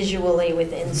it visually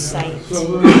within sight. So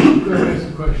let me ask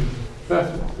a question.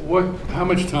 Beth, how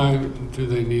much time do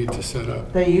they need to set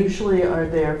up? They usually are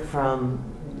there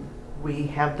we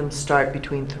have them start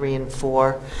between 3 and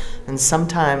 4, and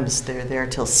sometimes they're there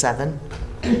till 7.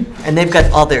 And they've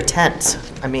got all their tents.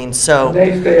 I mean, so...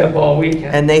 They stay up all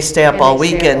weekend. And they stay up all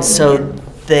weekend, so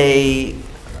they,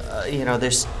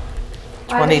 there's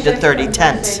 20 to 30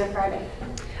 tents.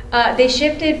 They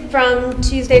shifted from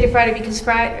Tuesday to Friday because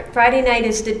Friday night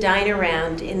is the dine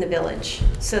around in the village.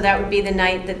 So that would be the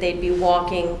night that they'd be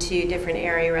walking to different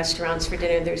area restaurants for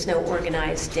dinner. There's no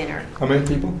organized dinner. How many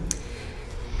people?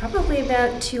 Probably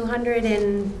about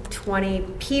 220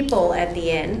 people at the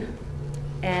inn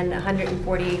and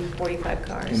 45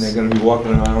 cars. And they're gonna be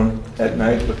walking around at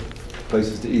night with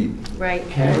places to eat. Right.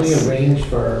 Can we That's arrange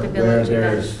for the where village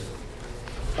there's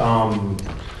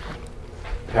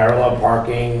parallel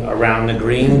parking around the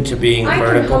green to being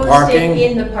vertical I parking? can host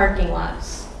it in the parking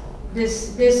lots.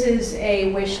 This is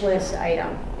a wish list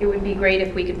item. It would be great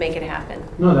if we could make it happen.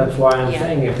 No, that's why I'm Yeah.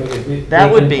 saying if That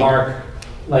they would can be- park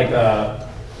like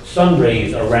sun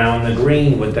rays around the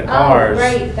green with the cars. Oh,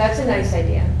 right, that's a nice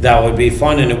idea. That would be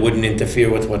fun and it wouldn't interfere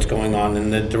with what's going on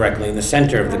directly in the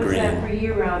center of the How is that green. for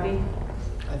you, Robbie?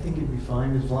 I think it'd be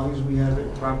fine as long as we have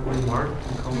it properly marked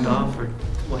and combed off or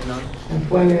whatnot. And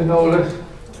plenty of notice.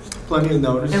 Plenty of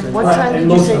notice. And what time And did you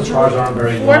most say, of the cars aren't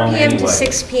very 4 long PM to anyway.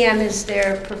 6 PM is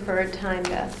their preferred time,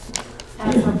 Beth.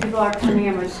 That's when people are coming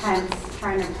in with tents,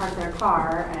 trying to park their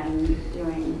car and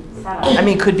doing setup. I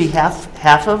mean, could be half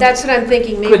of? That's what I'm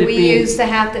thinking. Could Maybe it we be- use the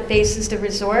half that faces the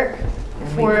resort And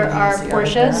we for could our use the other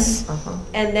Porsches. half? Uh-huh.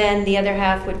 And then the other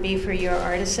half would be for your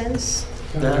artisans.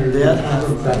 That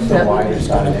That's the wider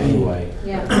side anyway.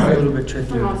 Yeah. a little bit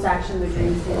trickier. Almost actually the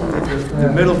green field. The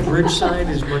middle bridge side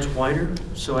is much wider,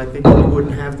 so I think you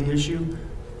wouldn't have the issue.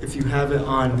 If you have it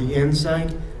on the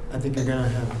inside, I think you're gonna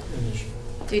have an issue.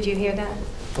 Did you hear that?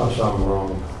 Oh, something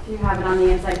wrong. If you have it on the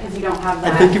inside, because you don't have I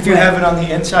that. think if you have it on the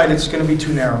inside, it's gonna be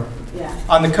too narrow. Yeah.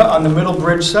 On the middle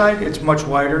bridge side, it's much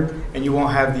wider, and you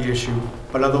won't have the issue.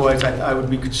 But otherwise, I would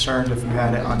be concerned if you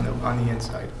had it on the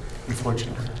inside,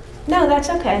 unfortunately. No, that's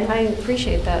okay. I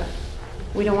appreciate that.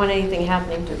 We don't want anything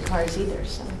happening to the cars either,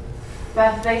 so.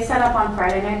 Beth, they set up on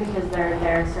Friday night because they're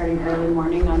there starting early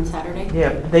morning on Saturday. Yeah,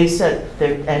 they said,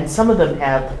 and some of them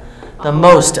have the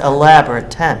most elaborate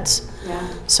tents. Yeah.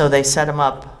 So they set them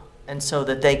up, and so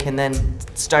that they can then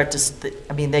start to,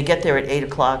 I mean, they get there at 8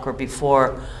 o'clock or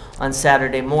before on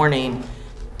Saturday morning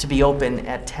to be open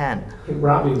at 10. Hey,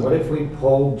 Robbie, what if we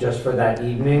pulled just for that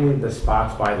evening, the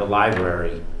spots by the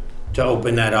library to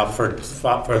open that up for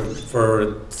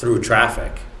through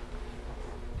traffic?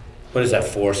 What is that,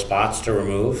 4 spots to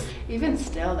remove? Even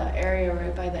still, that area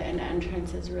right by the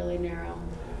entrance is really narrow.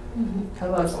 How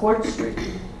about Court Street?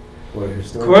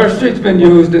 Court Street's been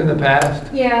used in the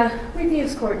past. Yeah, we've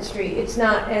used Court Street. It's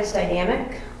not as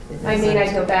dynamic. I mean,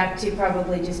 I'd go back to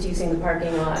probably just using the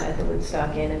parking lot at the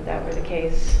Woodstock Inn if that were the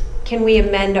case. Can we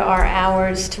amend our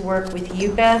hours to work with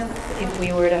you, Beth, if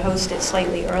we were to host it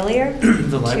slightly earlier? The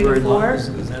 2 library to lot, 4?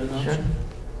 is that an option?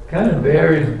 Kind of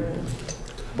varied.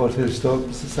 About the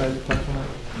Historical Society parking lot?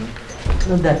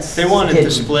 That's They want it hidden.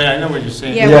 displayed, I know what you're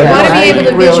saying. Yeah, we Yeah, want to be I able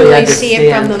to really visually see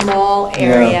it from understand. the mall Yeah,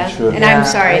 area. sure. And Yeah. I'm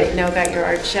sorry, I didn't know about your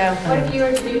art show. What if you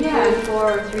were to do 2 to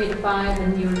 4 or 3 to 5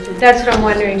 and you were to? That's what I'm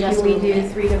wondering, Just can we a little do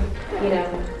bit. 3 to,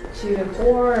 2 to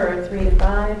 4 or 3 to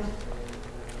 5?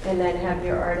 And then have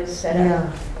your artist set Yeah.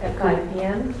 up at 5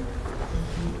 PM?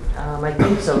 I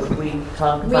think so. Could we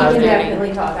talk We about can it?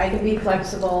 definitely talk, I can be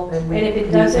flexible. And And we- if it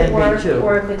you doesn't can be work, too.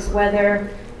 or if it's a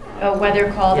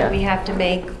weather call that Yeah. we have to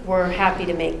make, we're happy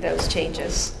to make those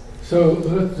changes. So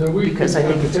we could Because I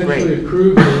think it's potentially great.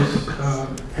 approve this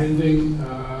pending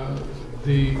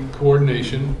the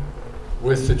coordination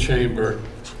with the chamber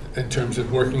in terms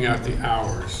of working out the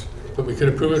hours. But we could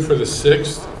approve it for the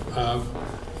 6th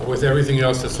with everything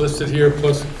else that's listed here,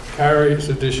 plus Carrie's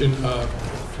addition of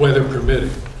weather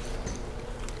permitting.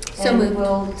 So And moved.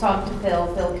 we'll talk to Phil,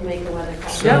 Phil can make the weather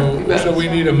call. So we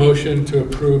need a motion to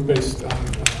approve based on,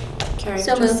 Carrie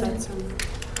So just moved. said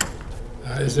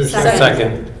some. is there a Second.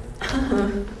 second?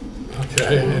 Second.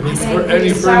 Okay, any Sorry, further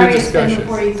it's been discussion?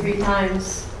 before you 3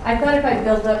 times. I thought if I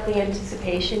built up the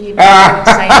anticipation, you'd be so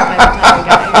excited by the time we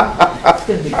got It's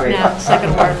going to be great. here. No, it's not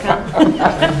gonna work,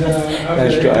 huh?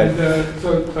 Nice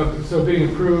try. So being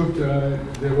approved,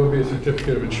 there will be a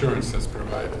certificate of insurance that's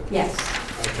provided. Yes.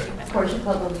 Okay. Porsche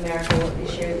Club of America will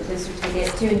issue this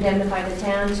certificate to indemnify the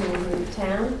town, to include the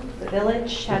town, the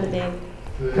village, how do they,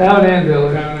 Town and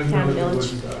village. Town and Town, village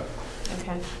village. Woodstock.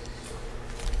 okay.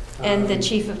 And the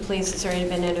chief of police has already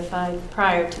been notified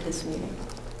prior to this meeting.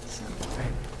 So.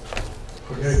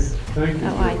 Okay, thank you.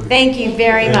 Oh, I thank you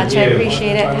very much, I you.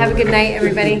 appreciate it. Have a good night,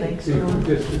 everybody.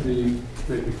 Just to be,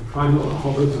 maybe final,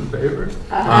 all those in favor?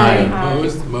 Aye.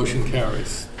 Opposed, motion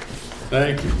carries.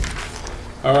 Thank you.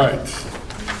 All right,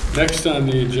 next on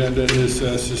the agenda is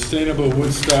Sustainable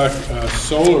Woodstock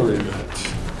Solar Event.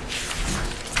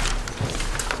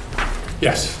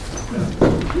 Yes.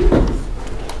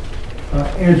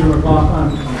 Andrew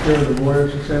McLaughlin, I'm chair of the board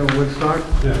of Sustainable Woodstock.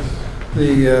 Yes.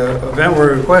 The event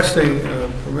we're requesting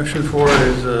permission for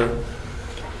is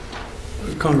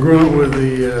congruent with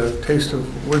the Taste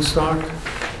of Woodstock.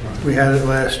 We had it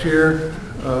last year.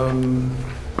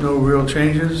 No real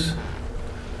changes.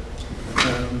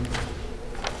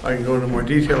 I can go into more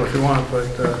detail if you want, but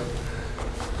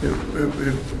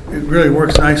it really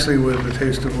works nicely with the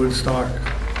Taste of Woodstock.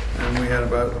 And we had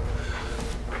about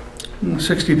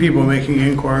 60 people making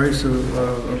inquiries to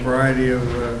a variety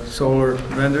of solar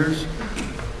vendors.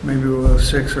 Maybe we'll have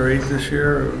 6 or 8 this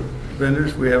year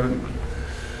vendors. We haven't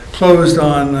closed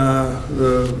on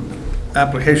the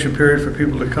application period for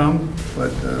people to come,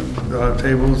 but they'll have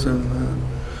tables and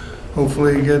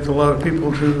hopefully get a lot of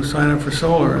people to sign up for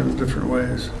solar in different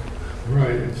ways.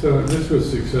 Right, so this was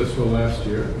successful last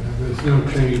year. There's no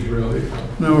change really.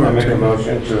 No, I make a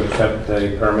motion to accept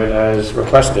the permit as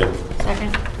requested.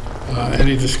 Second.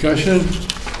 Any discussion?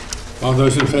 All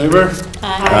those in favor?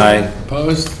 Aye.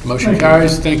 Opposed? Motion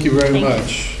carries. Thank you very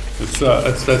much.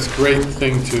 That's a great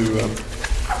thing to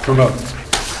promote.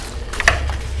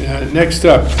 Next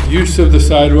up, use of the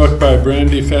sidewalk by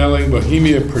Brandy Failing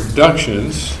Bohemia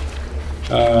Productions.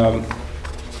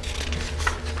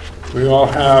 We all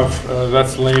have,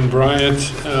 that's Lane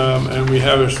Bryant, and we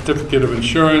have a certificate of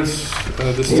insurance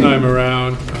this time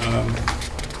around,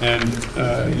 and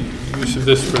use of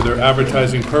this for their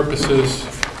advertising purposes.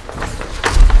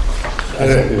 I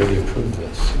thought we already approved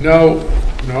this. No,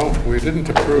 we didn't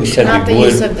approve We it. said Not the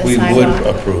use of the we would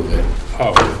sidewalk. approve it.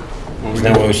 Oh. Well, Isn't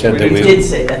that what we said that we? did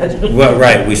say that. Well,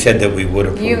 right, we said that we would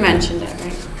approve it. You mentioned it,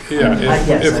 right? Yeah,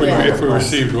 Yes, if we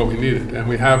received what we needed, and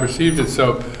we have received it,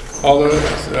 so all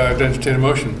those, entertain a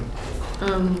motion.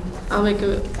 I'll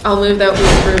move that we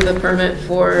approve the permit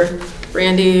for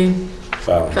Brandy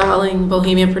Fowling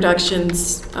Bohemia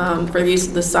Productions for the use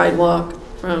of the sidewalk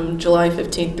from July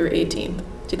 15th through 18th,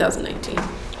 2019.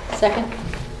 Second.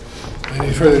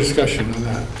 Any further discussion on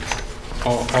that?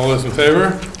 All those in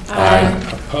favor? Aye.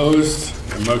 Opposed?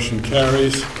 The motion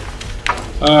carries.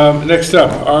 Next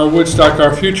up, our Woodstock,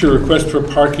 Our Future request for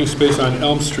parking space on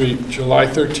Elm Street, July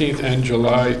 13th and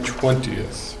July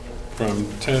 20th, from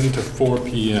 10 to 4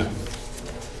 p.m.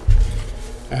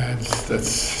 And that's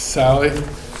Sally.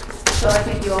 So I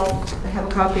think you all have a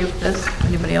copy of this.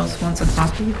 Anybody else wants a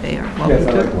copy? They are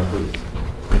welcome to.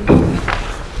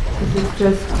 This is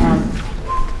just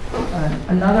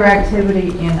another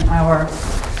activity in our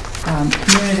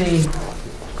community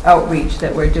outreach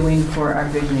that we're doing for our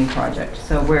Visioning project.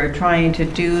 So we're trying to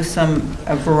do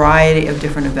a variety of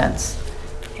different events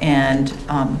and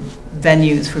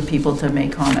venues for people to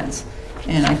make comments.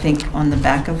 And I think on the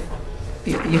back of,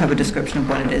 you have a description of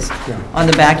what it is. Yeah. On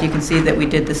the back you can see that we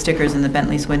did the stickers in the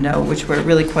Bentley's window, which were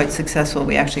really quite successful.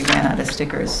 We actually ran out of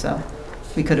stickers, so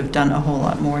we could have done a whole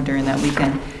lot more during that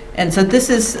weekend. And so this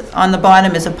is, on the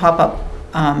bottom is a pop-up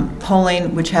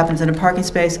polling, which happens in a parking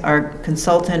space. Our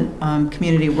consultant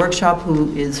community workshop,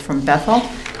 who is from Bethel,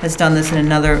 has done this in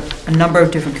a number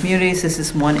of different communities. This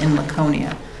is one in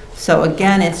Laconia. So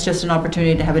again, it's just an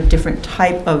opportunity to have a different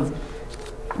type of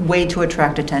way to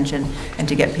attract attention and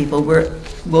to get people.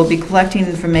 We'll be collecting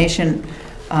information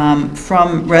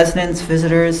from residents,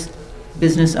 visitors,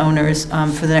 business owners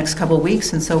for the next couple of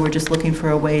weeks, and so we're just looking for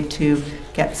a way to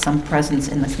get some presence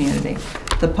in the community.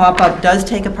 The pop-up does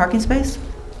take a parking space.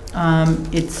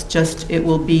 It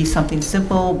will be something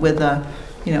simple with a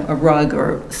rug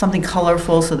or something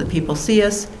colorful so that people see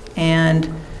us,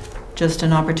 and just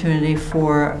an opportunity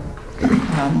for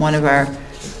one of our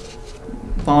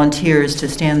volunteers to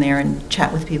stand there and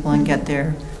chat with people and get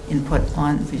their input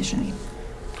on visioning.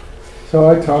 So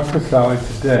I talked with Sally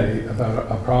today about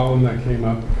a problem that came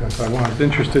up because I was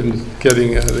interested in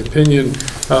getting the opinion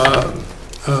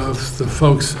of the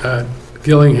folks at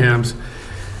Gillingham's,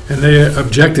 and they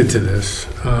objected to this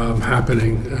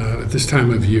happening at this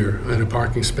time of year in a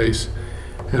parking space.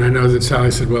 And I know that Sally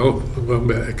said, well,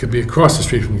 it could be across the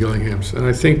street from Gillingham's. And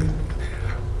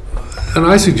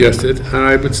I suggested, and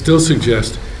I would still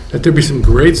suggest, that there be some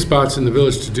great spots in the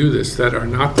village to do this that are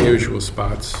not the usual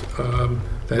spots,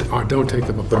 that don't take up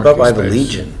a parking space. What about by the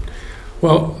Legion?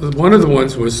 Well, one of the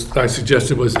ones I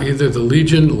suggested was either the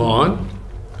Legion lawn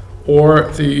or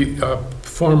the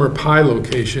former Pie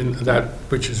location,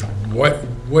 which is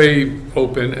way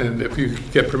open, and if you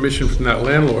get permission from that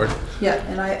landlord. Yeah,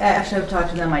 and I actually have talked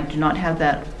to them. I do not have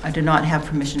that. I do not have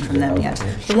permission from them yet.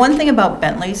 The one thing about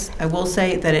Bentley's, I will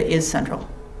say that it is central.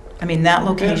 I mean, that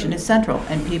location is central,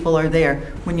 and people are there.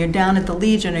 When you're down at the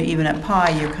Legion or even at Pi,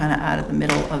 you're kind of out of the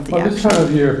middle of the Well, this action. time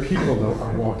of year, people though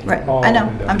are walking Right, all I know, up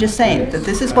and down I'm just the saying streets. that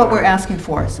this is what we're asking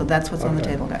for, so that's what's on the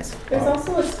Okay. table, guys. There's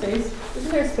also a space,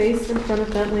 isn't there a space in front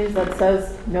of Bentley's that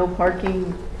says no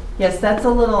parking? Yes, that's a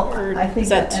little, Or I think, is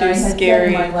that and I too had said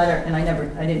scary? in my letter, and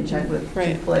I didn't check with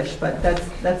Chief Blish, but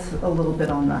that's a little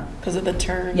bit on the, Because of the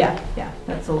turn? yeah,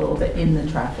 that's a little bit in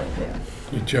the traffic there.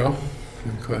 You, Joe,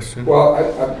 you have a question? Well,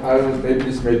 I don't know, maybe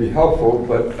this may be helpful,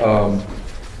 but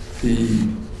the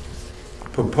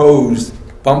proposed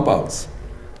bump outs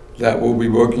that we'll be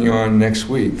working on next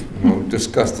week, we'll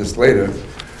discuss this later,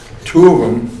 2 of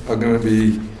them are going to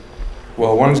be,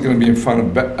 well, one's going to be in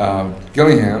front of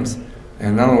Gillingham's,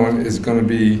 and another one is going to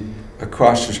be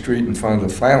across the street in front of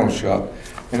the flannel shop,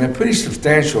 and they're pretty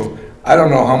substantial. I don't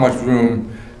know how much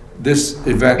room this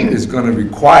event is going to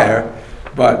require,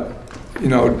 but, you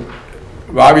know,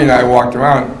 Robbie and I walked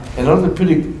around, and those are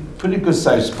pretty good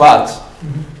sized spots.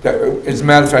 That, as a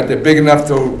matter of fact, they're big enough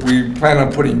to, we plan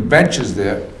on putting benches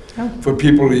there for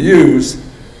people to use.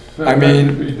 So I that mean,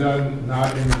 would be done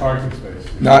not in the parking space.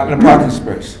 not in a parking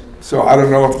space. So I don't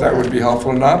know if that would be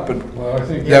helpful or not, but Well, I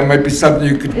think that might be something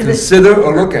you could Is it- consider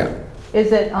or look at.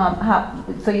 Is it,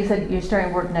 so you said you're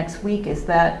starting work next week, does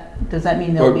that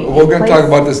mean there'll be? We're going to talk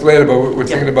about this later, but we're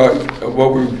thinking about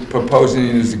what we're proposing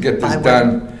is to get this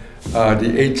done the 17th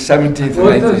and 18th.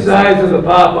 What's the size of the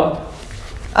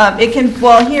pop-up? It can,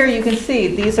 well, here you can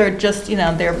see, these are just,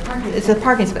 it's a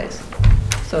parking space.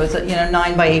 So it's a,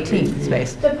 9 by 18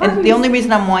 space. And the only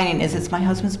reason I'm whining is it's my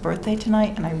husband's birthday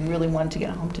tonight, and I really wanted to get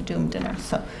home to do him dinner,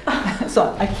 so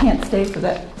I can't stay for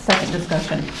that second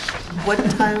discussion. What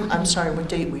time, I'm sorry, what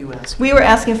date were you asking? We were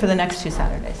asking for the next 2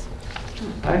 Saturdays.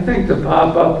 I think the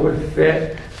pop-up would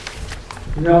fit.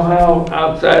 You know how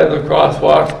outside of the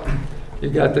crosswalk, you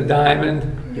got the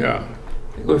diamond? Yeah.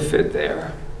 It would fit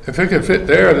there. If it could fit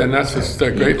there, then that's just a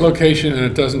great location and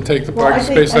it doesn't take the Well, parking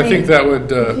space. I think that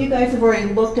would, If you guys have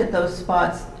already looked at those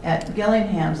spots at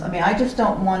Gillingham's, I mean, I just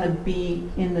don't want to be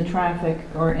in the traffic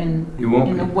or in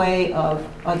the way of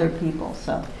other people,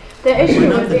 so. The issue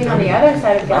with being on the other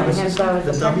side of Gillingham's though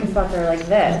is the parking spots are like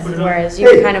this, whereas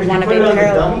you kind of want to be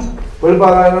parallel. What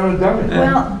about that on the dummy?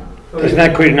 Well, Doesn't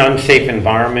that create an unsafe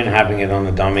environment, having it on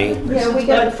the dummy? yeah, we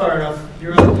got. far enough.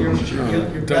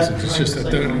 it doesn't, it's just that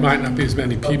there might not be as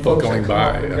many people going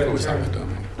by if it was on the dummy.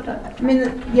 I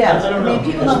mean, yeah, I mean,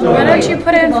 people don't know. Why don't you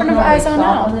put it in front of Eyes on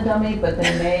Stop Out? on the dummy, but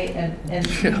they may, and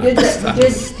we did that, we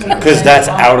did. Because that's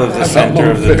out of the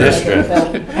center of the district.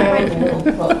 district.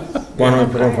 Why don't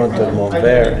we put it in front of the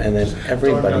Mulberry, and then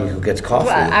everybody who gets coffee.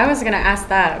 Well, I was going to ask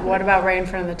that. What about right in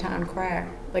front of the town crier?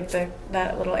 Like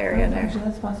that little area there? Actually,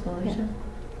 that's possible, sure.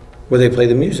 Where they play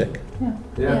the music.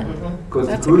 Yeah, because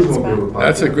the That's a cruise good won't be able to park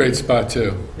That's a there. great spot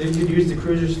too. You could use the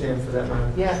cruiser stand for that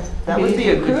matter. Yeah, That would be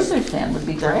a cruiser stand would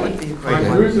be That would great. be a The great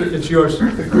one. cruiser, It's yours.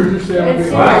 the cruiser stand would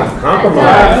be. Wow, compromise.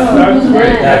 That's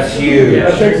great. That's huge.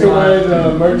 That takes away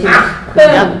the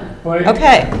merchant's place.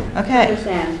 Okay, okay.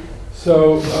 Understand.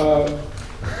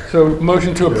 So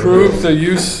motion to approve the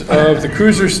use of the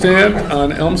cruiser stand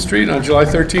on Elm Street on July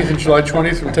 13th and July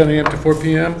 20th from 10 a.m. to 4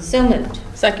 p.m. So moved.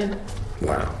 Second.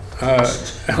 Wow.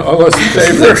 All those in This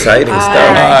is favor? exciting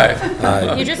stuff.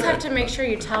 Aye. You just have to make sure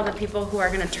you tell the people who are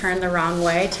going to turn the wrong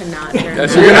way to not turn.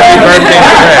 Yes, the you're wrong gonna way.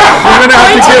 have to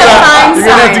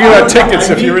Point to the give out sign. tickets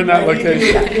if you're in that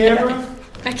location.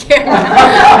 I can't.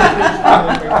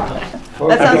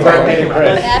 That sounds birthday, great.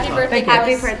 Chris. Happy birthday, Happy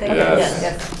Chris. birthday. Yes.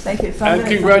 Yes, thank you. And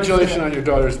congratulations on your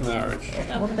daughter's marriage.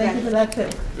 Well, thank you for that too.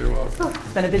 You're welcome.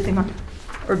 It's been a busy month,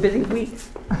 or busy week.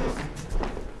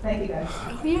 Thank you, guys.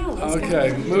 Oh, yeah, let's go.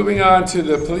 Okay, moving on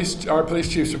to our police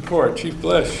chief's report. Chief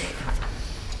Blish.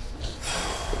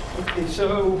 Okay,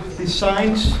 so the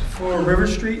signs for River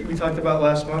Street, we talked about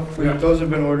last month, Yeah. those have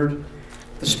been ordered.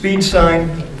 The speed sign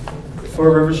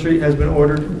for River Street has been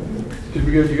ordered.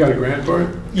 You got a grant for it?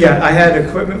 Yeah, I had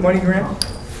equipment money grant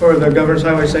for the Governor's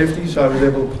Highway Safety, so I was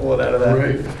able to pull it out of that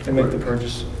Great. and make the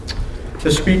purchase.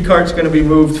 The speed cart's going to be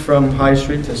moved from High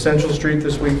Street to Central Street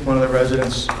this week. One of the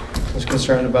residents was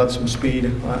concerned about some speed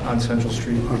on Central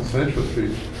Street. On Central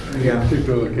Street? Yeah.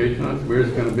 Particular location on it? Where's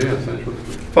it gonna be on Central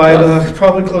Street? By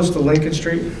probably close to Lincoln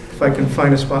Street, if I can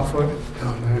find a spot for it.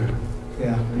 Down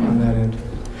Yeah, on that end.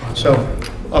 So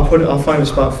I'll find a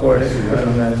spot for it right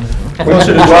on that end.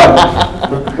 Closer to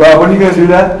Rob, when are you gonna do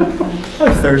that?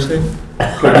 Probably Thursday.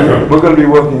 We're gonna be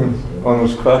working on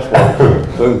those crosswalks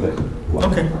Thursday.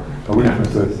 Okay. A week from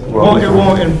Thursday. Well, it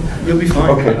won't, and you'll be fine.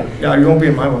 Okay. Yeah, you won't be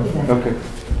in my way. Okay.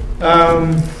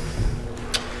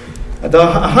 The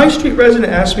High Street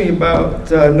resident asked me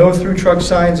about no through truck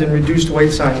signs and reduced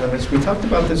weight sign limits. We talked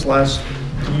about this last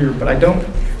year, but I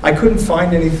couldn't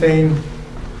find anything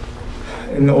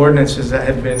in the ordinances that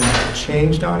had been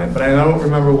changed on it, but I don't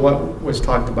remember what was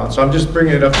talked about. So I'm just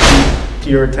bringing it up to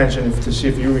your attention to see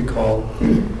if you recall.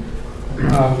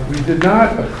 We did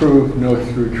not approve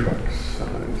no-through trucks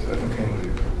signs, I don't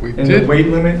believe. We And did. the weight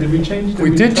limit, did we change?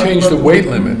 We did change the weight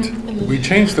limit. We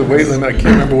changed the weight limit. I can't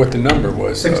remember what the number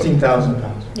was. 16,000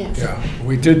 pounds. Yes. Yeah,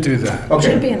 we did do that.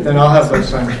 Okay, then I'll have those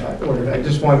signs ordered. I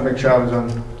just wanted to make sure I was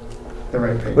on the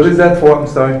right page. What is that for, I'm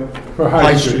sorry? For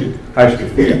High Street. High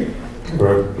Street.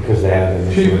 Because they had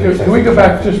an Chief, issue with can we go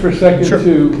back just for a second Sure.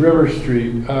 to River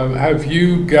Street? Have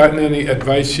you gotten any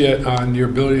advice yet on your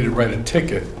ability to write a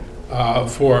ticket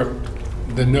for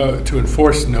to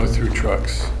enforce no-through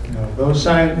trucks? No, those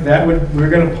signs, we're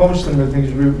going to post them, I think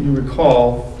you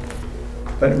recall,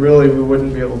 but really we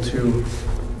wouldn't be able to,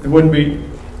 it wouldn't be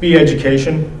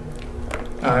education.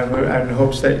 In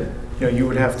hopes that,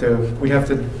 we'd have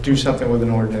to do something with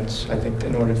an ordinance, I think,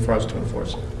 in order for us to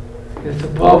enforce it. It's a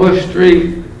public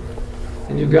street,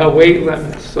 and you've got weight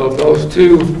limits, so if those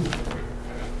two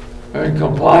are in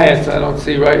compliance, I don't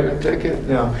see writing a ticket.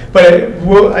 No, but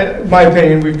in my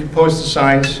opinion, we could post the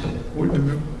signs. We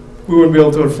wouldn't be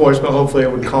able to enforce, but hopefully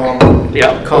it would calm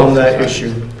that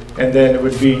issue. And then it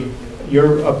would be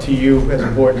up to you as a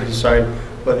board to decide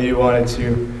whether you wanted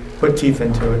to put teeth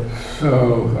into it.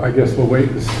 So I guess we'll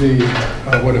wait and see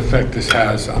what effect this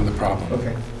has on the problem.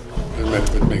 Okay. That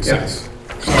would make sense.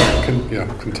 So,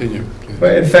 continue. Please.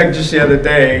 But in fact, just the other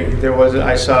day,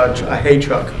 I saw a hay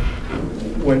truck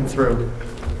went through.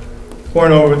 They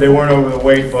weren't over the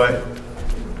weight, but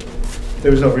there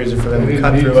was no reason for them to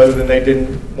cut through other than they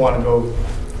didn't want to go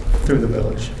through the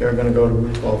village. They were going to go to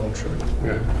Route 12, I'm sure.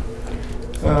 Yeah.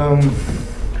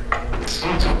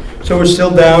 So we're still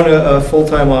down a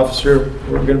full-time officer.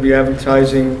 We're going to be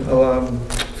advertising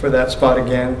for that spot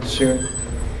again soon.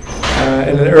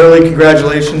 And an early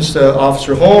congratulations to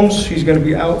Officer Holmes. He's going to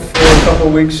be out for a couple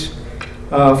of weeks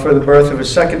for the birth of his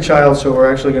second child, so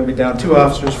we're actually going to be down 2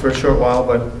 officers for a short while,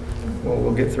 but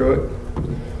we'll get through it.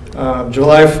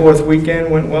 July 4th weekend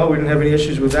went well. We didn't have any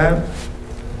issues with that.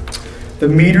 The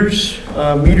meters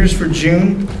for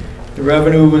June, the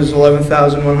revenue was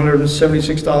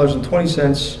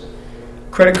 $11,176.20.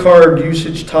 Credit card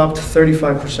usage topped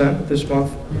 35% this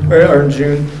month, or in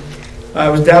June. It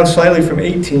was down slightly from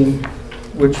 18,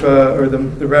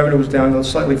 the revenue was down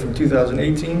slightly from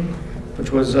 2018,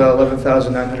 which was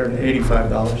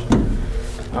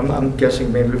 $11,985. I'm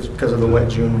guessing maybe it was because of the wet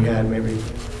June we had, maybe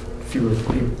fewer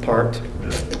people parked.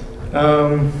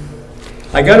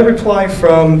 I got a reply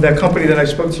from that company that I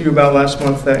spoke to you about last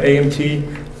month, that AMT,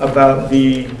 about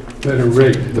the better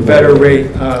rate. The better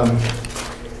rate.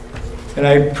 And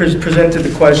I presented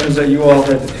the questions that you all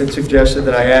had suggested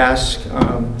that I ask.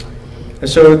 And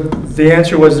so the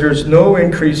answer was there's no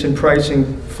increase in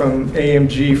pricing from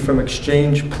AMG from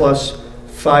exchange plus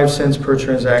 5 cents per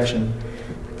transaction.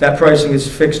 That pricing is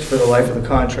fixed for the life of the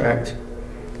contract.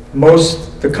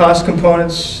 The cost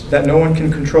components that no one can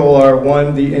control are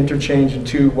 1, the interchange, and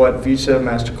 2, what Visa,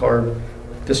 MasterCard,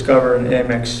 Discover, and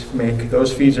Amex make.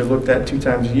 Those fees are looked at 2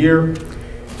 times a year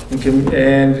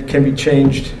and can be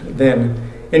changed then.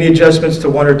 Any adjustments to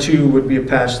 1 or 2 would be a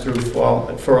pass-through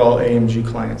for all AMG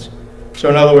clients. So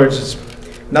in other words,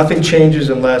 nothing changes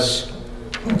unless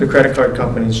the credit card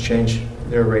companies change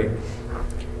their rate.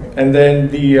 And then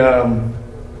they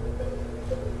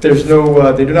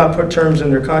do not put terms in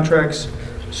their contracts.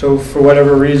 So for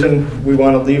whatever reason we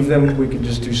want to leave them, we can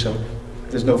just do so.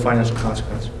 There's no financial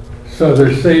consequence. So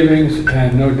there's savings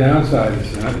and no downside,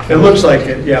 is that? It looks like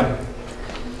it, yeah.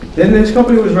 Then this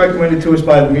company was recommended to us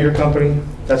by the meter company.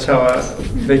 That's how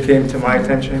they came to my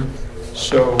attention.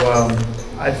 So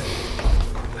I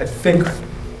think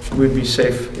we'd be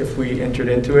safe if we entered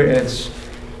into it, and it's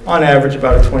on average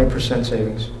about a 20%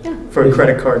 savings for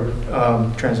credit card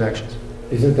transactions.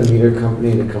 Isn't the meter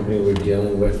company the company we're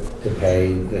dealing with to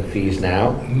pay the fees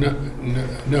now? No,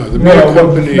 the meter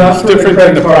company is different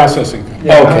than the processing company.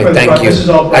 Yeah, okay, thank you. This is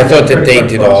all I thought that credit they card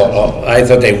did processing. I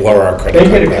thought they were our credit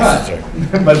card They get a processor.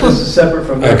 cut, but this is separate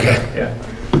from that. Okay. Yeah.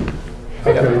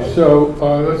 Okay, so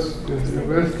let's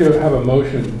have a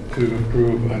motion to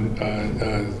approve a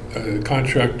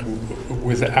contract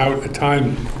without a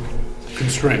time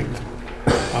constraint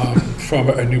from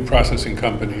a new processing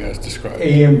company as described.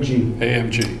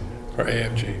 AMG.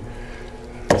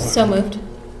 So moved.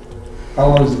 How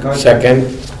long is the contract? Second,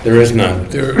 there is none.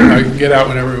 I can get out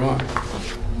whenever you want.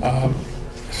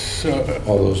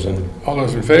 All those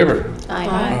in favor?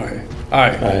 Aye.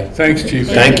 Aye. Thanks, Chief.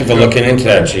 Thank you for looking into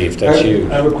that, Chief. That's huge.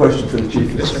 I have a question for the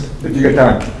chief. Yes, sir. If you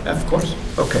got time. Of course.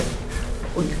 Okay.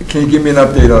 Can you give me an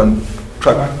update on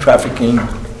truck trafficking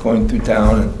going through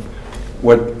town, and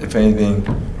what, if anything,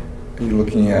 are you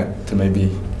looking at to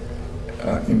maybe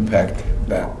impact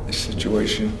that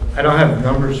situation? I don't have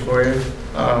numbers for you.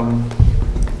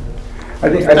 I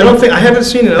haven't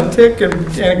seen an uptick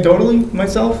anecdotally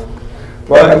myself.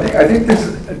 Well, I think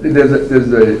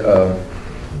there's a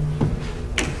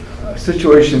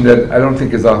situation that I don't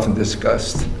think is often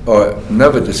discussed, or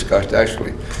never discussed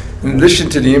actually. In addition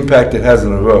to the impact it has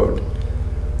on the road,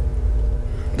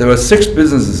 there are 6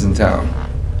 businesses in town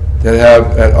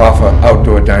that offer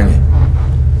outdoor dining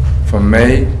from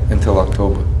May until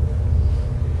October.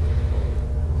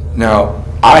 Now,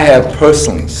 I have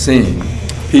personally seen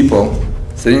people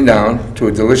sitting down to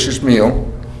a delicious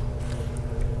meal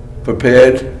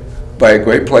prepared by a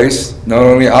great place, not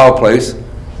only our place,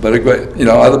 but a great,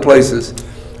 other places,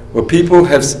 where people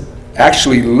have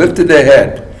actually lifted their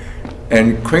head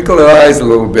and crinkled their eyes a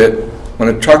little bit when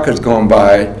a truck has gone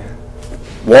by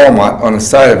Walmart on the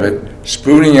side of it,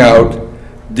 spewing out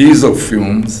diesel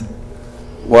fumes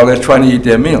while they're trying to eat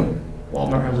their meal.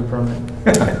 Walmart has a permit.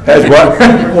 Has what?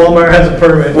 Walmart has a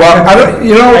permit. Well, I don't,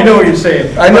 I know what you're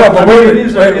saying. I know, but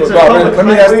wait, let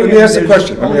me ask the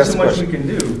question. There's only so much we can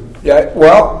do. Yeah,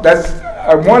 well,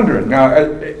 I'm wondering, now,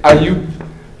 are you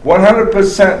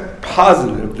 100%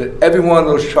 positive that every one of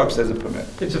those trucks has a permit?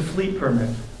 It's a fleet permit.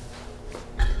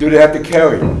 Do they have to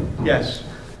carry it? Yes.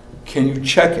 Can you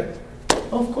check it?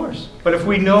 Oh, of course. But if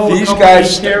we know these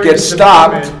guys get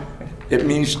stopped, it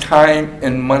means time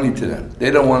and money to them.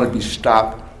 They don't want to be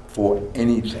stopped for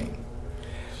anything.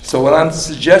 So what I'm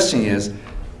suggesting is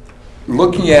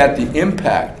looking at the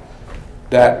impact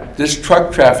that this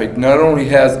truck traffic not only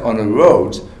has on the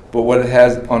roads, but what it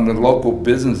has on the local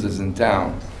businesses in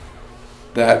town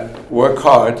that work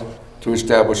hard to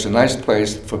establish a nice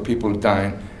place for people to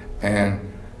dine, and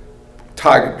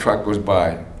Target truck goes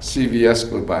by, CVS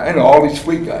goes by, and all these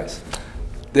fleet guys.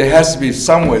 There has to be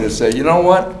some way to say, you know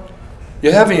what?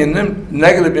 You're having a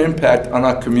negative impact on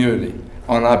our community,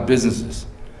 on our businesses.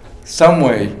 Some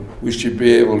way we should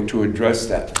be able to address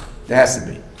that. There has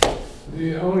to be.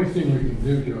 The only thing we can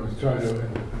do, Joe, is try to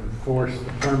enforce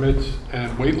the permits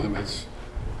and weight limits.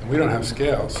 And we don't have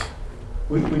scales.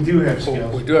 We do have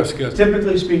scales. We do have scales.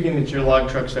 Typically speaking, it's your log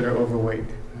trucks that are overweight.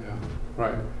 Yeah,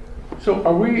 right. So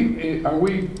are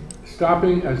we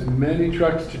stopping as many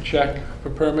trucks to check for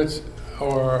permits,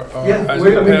 or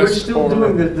we're still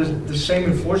doing the same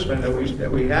enforcement that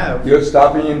we have. You're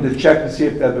stopping them to check to see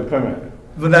if they have a permit.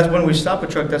 But that's when we stop a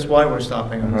truck. That's why we're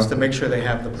stopping them, is to make sure they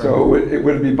have the permit. So would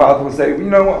it be possible to say, you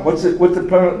know what? What's the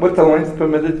permit? What's the length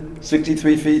permitted?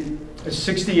 63 feet. It's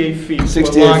 68 feet.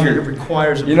 68 longer feet. It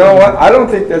requires. You know what? I don't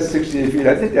think that's 68 feet.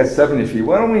 I think that's 70 feet.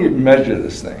 Why don't we measure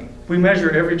this thing? We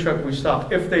measure every truck we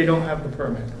stop if they don't have the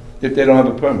permit. If they don't have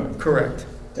a permit. Correct.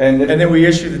 And then we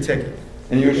issue the ticket.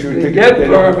 And you issue a ticket. Get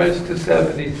permits to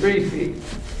 73 feet.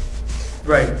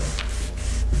 Right.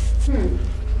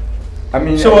 I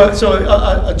mean, so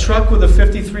a truck with a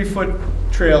 53-foot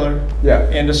trailer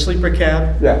and a sleeper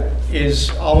cab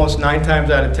is almost 9 times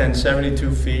out of 10,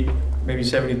 72 feet, maybe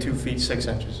 72 feet, 6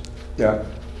 inches. Yeah.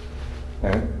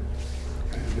 Okay.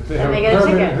 If they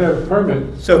have a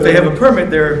permit. So if they have a permit,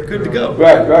 they're good to go.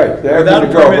 Right. They're Without good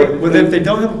a to permit, go, if they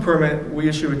don't have a permit, we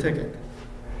issue a ticket.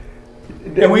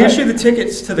 And we issue the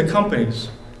tickets to the companies,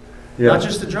 not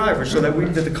just the drivers, so that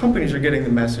the companies are getting the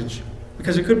message.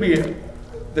 Because it could be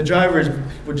the drivers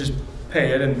would just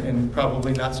pay it and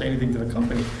probably not say anything to the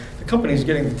company. The company's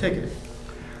getting the ticket.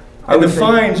 And the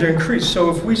fines are increased. So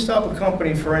if we stop a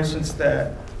company, for instance,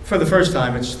 that for the first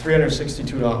time it's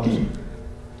 $362.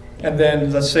 And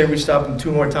then let's say we stop them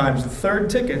 2 more times, the third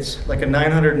ticket's like a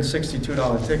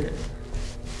 $962 ticket.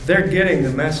 They're getting the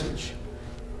message.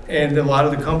 And a lot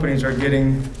of the companies are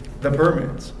getting the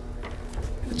permits.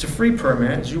 It's a free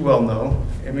permit, as you well know.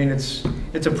 I mean, it's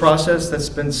a process that's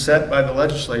been set by the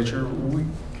legislature. We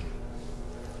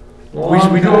do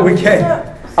what we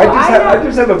can. I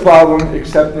just have a problem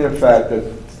accepting the fact that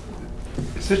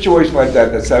a situation like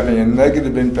that's having a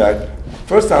negative impact,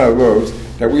 first on our roads,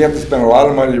 that we have to spend a lot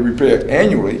of money to repair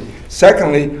annually.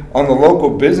 Secondly, on the local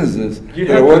businesses that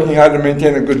are working hard to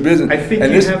maintain a good business. I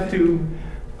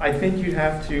think you'd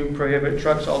have to prohibit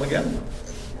trucks altogether.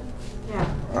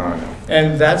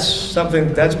 And that's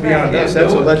something that's beyond us.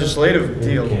 That's a legislative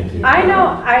deal. I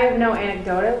know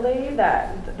anecdotally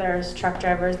that there's truck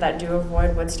drivers that do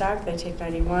avoid Woodstock. They take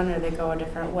 91 or they go a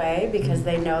different way because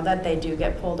they know that they do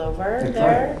get pulled over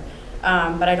there.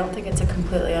 But I don't think it's a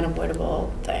completely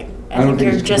unavoidable thing. I think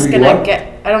you're just gonna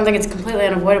get. I don't think it's completely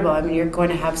unavoidable. I mean, you're going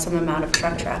to have some amount of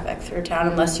truck traffic through town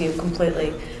unless you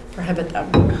completely prohibit them.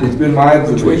 It's been my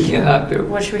observation. Which we cannot do.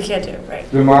 Which we can't do, right?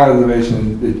 It's been my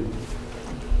observation that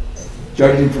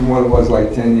judging from what it was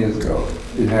like 10 years ago,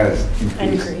 it has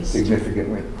increased Increased.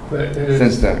 significantly But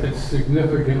since then. it's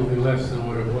significantly less than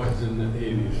what it was in the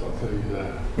 80s, I'll tell you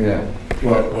that. Yeah,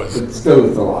 well, but still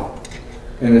it's a lot.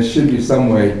 And there should be some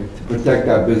way to protect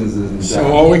our businesses in town.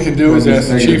 So all we can do is from ask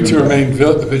the this chief to negative remain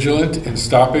impact. vigilant in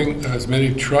stopping as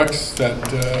many trucks that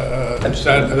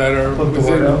are Put the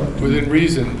word out. within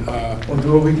reason. We'll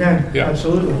do what we can. Yeah.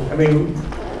 Absolutely. I mean,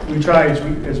 we try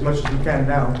as much as we can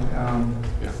now.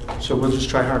 So we'll just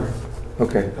try harder.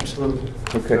 Okay, Absolutely.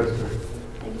 okay. That's great.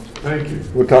 Thank you.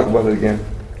 We'll talk about it again.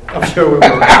 I'm sure we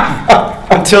will.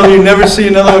 Until you never see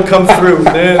another one come through,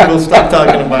 then we'll stop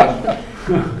talking about it.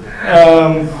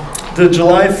 The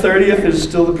July 30th is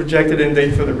still the projected end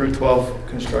date for the Route 12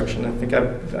 construction. I think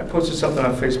I posted something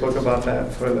on Facebook about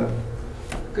that for the,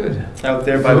 Good. out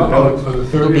there by the village.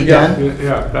 The 30th,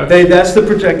 yeah, that's, That's the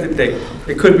projected date.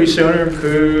 It could be sooner,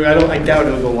 I doubt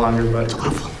it'll go longer, but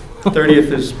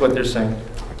 30th is what they're saying.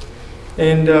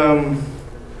 And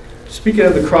speaking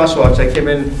of the crosswalks, I came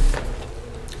in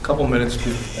a couple minutes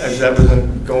as that was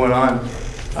going on.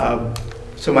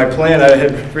 So my plan, I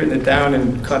had written it down,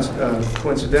 and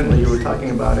coincidentally you were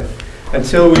talking about it.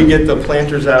 Until we get the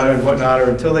planters out and whatnot, or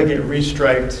until they get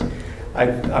restriped,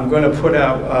 I'm going to put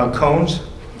out cones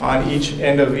on each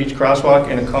end of each crosswalk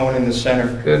and a cone in the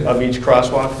center of each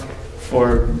crosswalk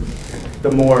for the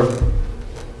more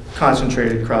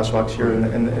concentrated crosswalks here in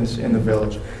the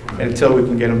village. And until we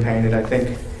can get them painted, I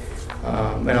think,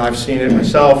 and I've seen it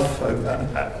myself,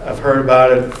 I've heard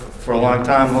about it for a long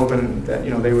time, hoping that,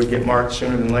 they would get marked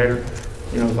sooner than later.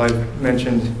 As I've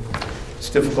mentioned, it's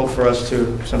difficult for us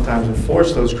to sometimes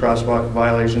enforce those crosswalk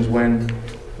violations when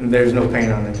there's no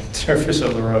paint on the surface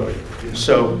of the road.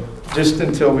 So just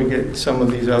until we get some of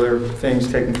these other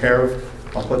things taken care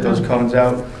of, I'll put those cones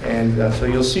out, and so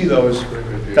you'll see those.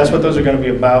 That's what those are going to be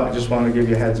about. I just want to give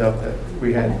you a heads up that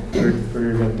we're going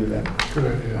to do that. good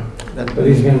idea. Are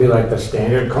these gonna be like the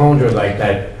standard cones, or like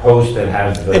that post that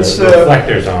has the It's,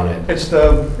 reflectors on it? It's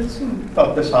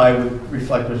about this high with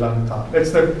reflectors on the top.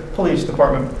 It's the police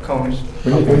department cones.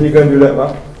 When are you going to do that,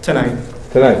 Bob? Tonight.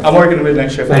 Tonight? I'm working the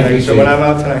midnight shift Thank tonight, you, so when Chief. I'm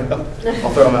out tonight,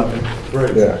 I'll throw them out there.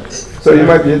 Great. Yeah. So you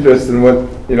might be interested in what,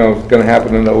 is going to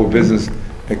happen in the old business,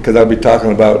 because I'll be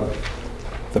talking about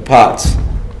the pots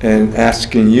and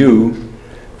asking you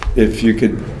if you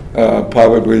could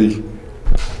probably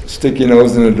stick your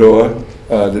nose in the door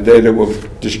the day that we'll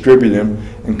distribute them,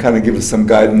 and kind of give us some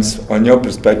guidance on your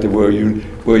perspective where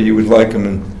you would like them,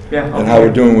 and how we're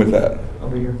doing with that. I'll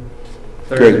be here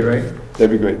Thursday, Great. right?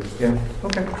 That'd be great. Yeah,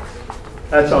 okay.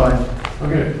 That's all I have.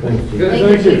 Okay. Thank you.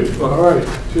 Thank you. All right,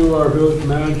 to our village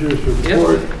manager's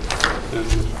report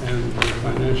and the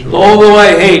financial. Although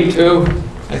I hate to,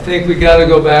 I think we got to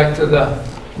go back to the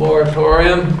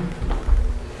moratorium.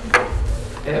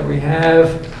 And we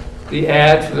have the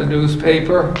ad for the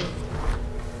newspaper.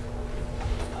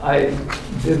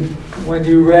 When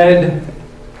you read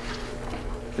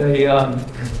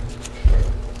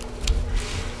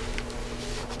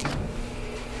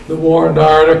the warrant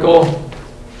article,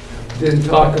 didn't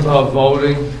talk about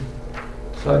voting,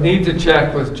 so I need to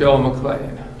check with Joe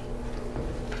McLean.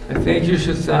 I think you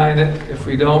should sign it. If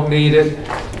we don't need it,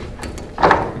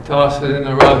 we toss it in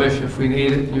the rubbish. If we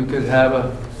need it, you could have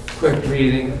a quick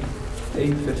meeting at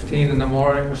 8:15 in the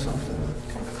morning or something.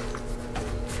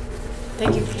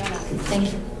 Thank you for that.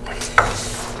 Thank you.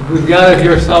 We've got it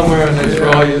here somewhere in this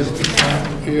row.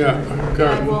 Yeah, okay.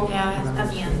 I will,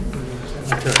 at the end.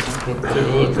 Okay, we'll take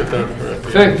a look at that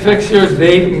for it. Fix your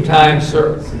date and time,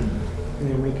 sir.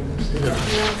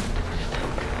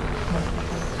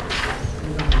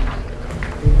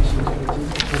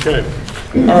 Okay,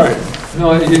 all right.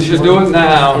 No, you should do it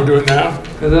now. We'll do it now?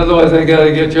 Because otherwise I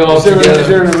gotta get you all Is there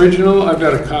together. an original? I've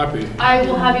got a copy. I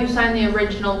will have you sign the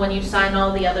original when you sign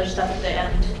all the other stuff at the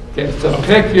end. Okay, so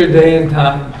pick your day and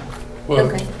time. Well,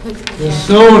 Okay. The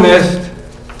soonest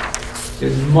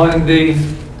is Monday.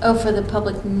 Oh, for the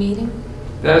public meeting?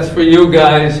 That's for you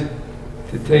guys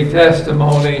to take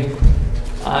testimony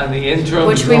on the interim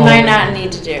Which we zoning. might not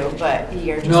need to do, but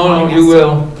you're just No, wanting you us-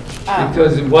 will. Oh.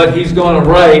 Because what he's gonna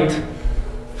write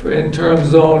for interim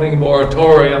zoning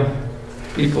moratorium,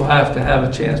 people have to have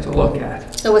a chance to look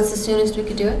at. So what's the soonest we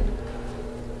could do it?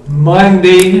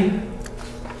 Monday,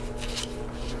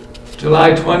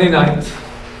 July 29th.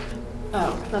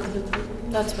 Oh,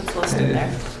 that's what's listed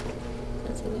there.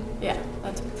 Yeah,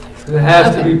 that's what's there. It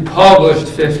has to be published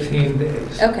 15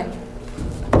 days. Okay.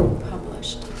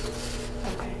 Published.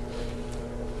 Okay.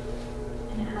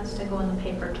 And it has to go in the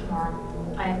paper tomorrow.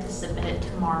 I have to submit it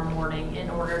tomorrow morning in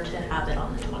order to have it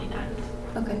on the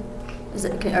 29th. Okay.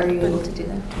 Are you able to do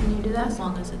that? Can you do that? As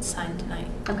long as it's signed tonight.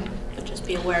 Okay. But just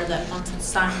be aware that once it's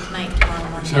signed tonight, tomorrow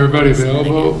morning. Is everybody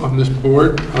available on this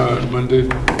board, Monday the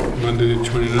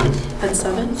 29th? At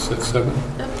 7? At 7?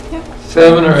 Yep.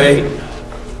 7 or 8.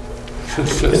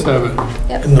 It's at 7.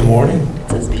 Yep. In the morning?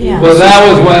 Yeah. Well, that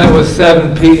was when it was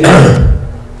 7 p.m.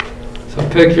 So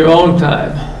pick your own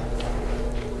time.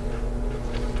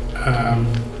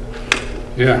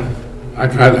 Yeah,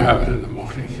 I'd rather have it in the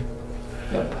morning.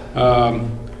 Yep.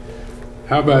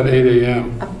 How about 8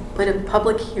 a.m.? But a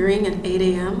public hearing at 8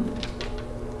 a.m.?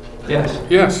 Yes.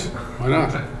 Yes, why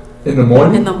not? In the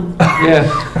morning? In the, Yes.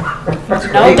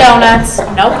 No donuts,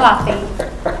 no coffee.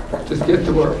 Just get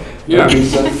to work. Yeah,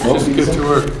 just get to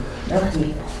work.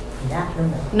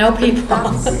 No people.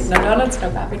 No donuts, no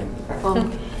coffee. well,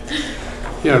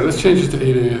 Yeah, let's change it to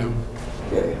 8 a.m.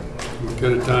 We'll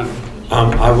get it done.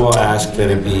 I will ask that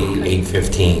it be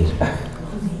 8:15,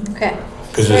 Okay.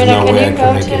 because there's Serena, no can way I you can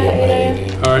go make to it in by 8 8 a.m.?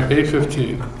 a.m. All right,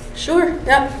 8:15. sure,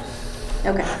 yep. Okay.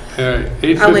 All right,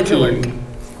 I'll make it 8:15.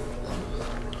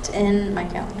 It's in my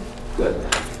calendar. Good.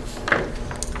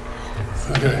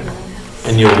 Okay.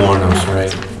 And you'll warn us,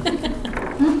 right?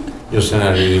 You'll send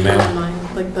out an email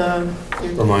Like the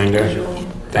reminder? usual. All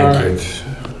Thank you. right.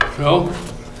 Phil?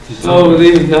 So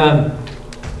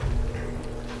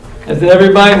as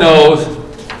everybody knows,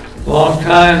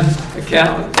 longtime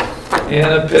accountant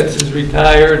Anna Pitts is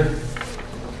retired.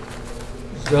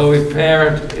 Zoe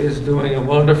Parent is doing a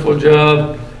wonderful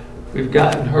job. We've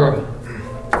gotten her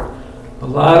a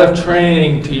lot of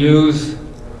training to use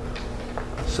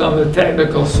some of the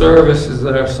technical services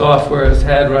that our software has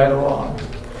had right along.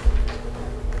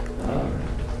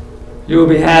 You will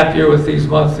be happier with these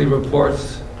monthly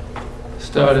reports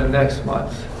starting next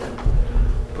month.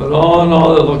 But all in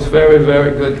all, it looks very,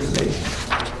 very good to me.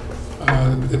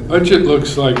 The budget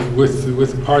looks like with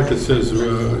the part that says,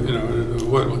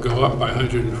 what will go up by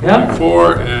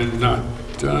 144 and not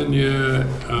done yet,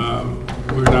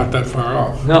 we're not that far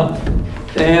off. No.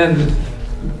 And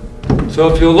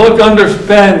so if you look under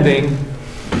spending,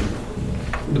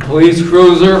 the police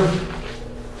cruiser,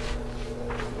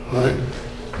 Right?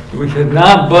 we had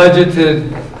not budgeted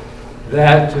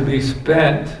that to be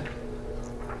spent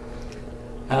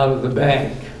out of the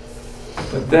bank.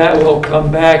 But that will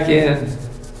come back in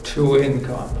to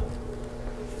income.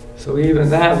 So even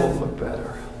that will look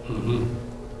better. Mhm.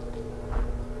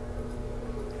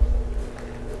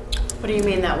 What do you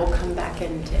mean that will come back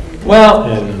into? Well,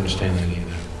 I didn't understand that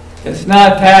either. it's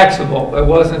not taxable. It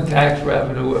wasn't tax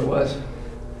revenue. It was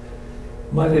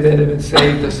money that had been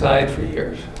saved aside for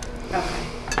years. Okay.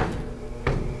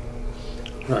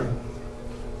 Right.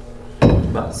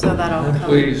 But So that'll I'm come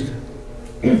pleased.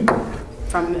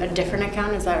 from a different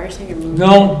account? Is that what you're saying? You're moving?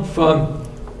 No,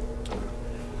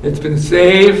 it's been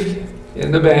saved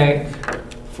in the bank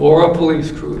for a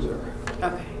police cruiser.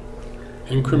 Okay.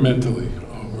 Incrementally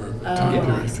over time Yeah.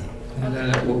 period. And then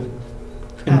it will,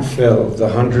 And Phil, the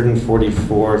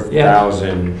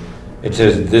 144,000, it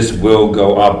says this will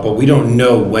go up, but we don't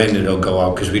know when it'll go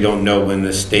up, because we don't know when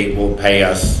the state will pay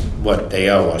us what they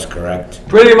owe us, correct?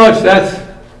 pretty much that's,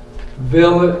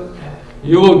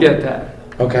 you will get that.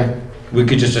 Okay. We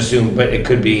could just assume, but it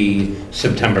could be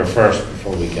September 1st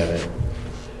before we get it.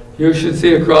 You should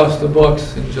see across the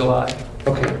books in July.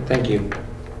 Okay, thank you.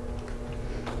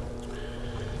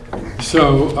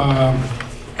 So,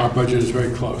 our budget is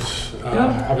very close,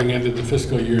 Yeah. having ended the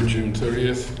fiscal year June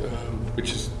 30th,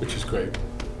 which is great.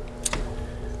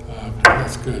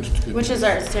 That's good. Good. Which is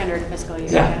our standard fiscal year.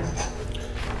 Yeah.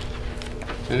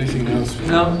 Anything else?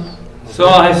 No? So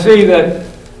I see that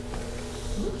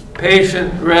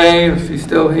patient Ray, if he's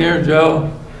still here, Joe,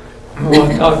 we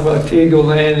want to talk about Teagle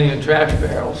Landing and trash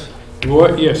barrels.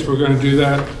 What? Yes, we're going to do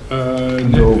that.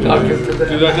 I'll get to that.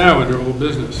 Do that now under old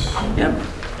business. Yep.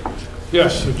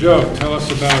 Yes, so Joe, tell us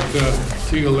about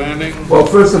Teagle Landing. Well,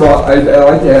 first of all, I'd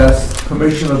like to ask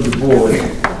permission of the board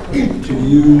to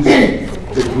use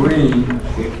the green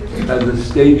as a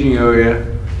staging area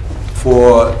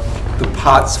for the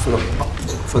pots for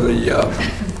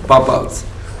the bump outs.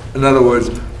 In other words,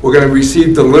 we're going to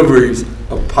receive deliveries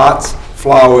of pots,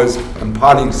 flowers, and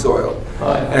potting soil.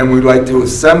 And we'd like to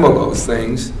assemble those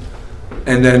things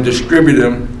and then distribute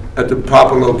them at the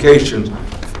proper locations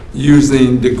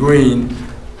using the green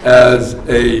as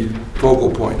a focal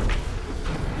point.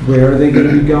 Where are they going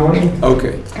to be going?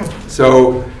 Okay,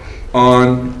 so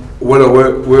where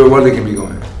are they going to be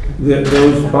going?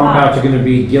 Those bump outs are going to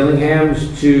be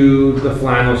Gillingham's to the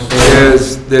flannel store.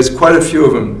 There's quite a few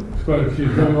of them. Quite a few,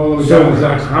 coming all the way So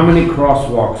down. how many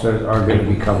crosswalks are going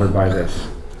to be covered by this?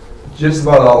 Just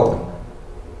about all of them.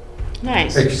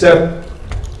 Nice. Except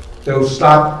they'll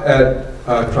stop at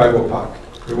Tribal Park.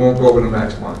 They won't go over to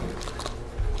Max Market.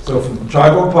 So from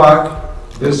Tribal Park,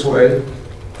 this way,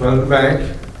 in front of the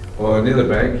bank, or near the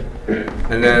bank,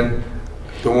 and then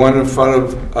the one in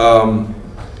front of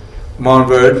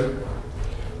Montverde,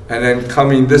 and then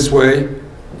coming this way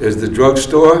is the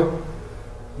drugstore.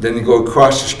 Then you go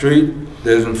across the street,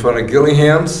 there's in front of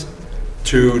Gillingham's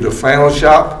to the flannel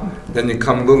shop. Then you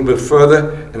come a little bit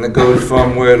further, and it goes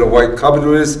from where the white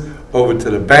cupboard is over to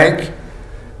the bank,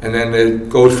 and then it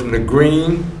goes from the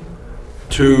green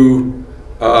to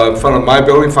in front of my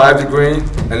building, 5 to Green,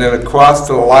 and then across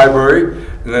to the library,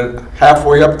 and then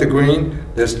halfway up the Green,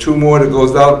 there's 2 more that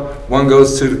goes out. One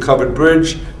goes to the covered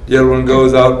bridge, the other one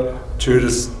goes out to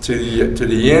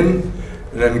the inn,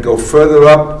 and then you go further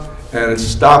up, and it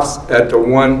stops at the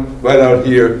one right out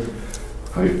here.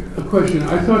 A question,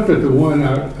 I thought that the one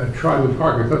out at Tribal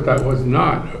Park, I thought that was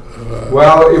not.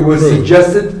 Well, it was approved.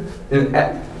 suggested, and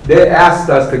they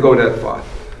asked us to go that far.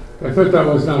 I thought that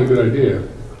was not a good idea.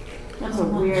 That's a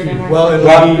weird. Well,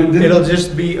 it'll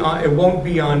just be on, it won't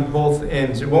be on both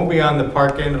ends. It won't be on the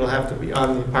park end, it'll have to be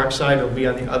on the park side, it'll be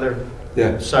on the other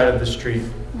side of the street.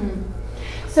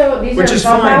 So these Which are is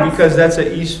bump fine, outs? because that's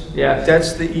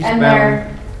that's the And eastbound.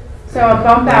 they're, so a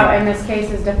bump out in this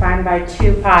case is defined by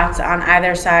 2 pots on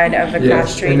either side of the cross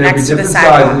Yes, street and there'll be next to the different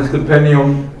sidewalk. sizes depending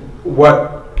on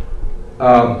what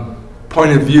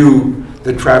point of view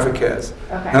the traffic has.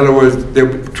 Okay. In other words, they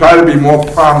try to be more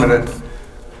prominent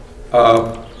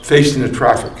facing the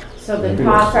traffic. So the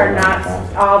pots are not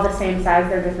all the same size,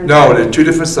 they're different No, sizes? they're 2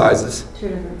 different sizes. 2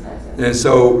 different sizes. And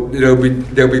so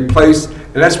they'll be placed,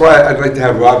 and that's why I'd like to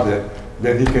have Rob there.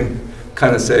 Then he can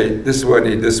kind of say, this is where I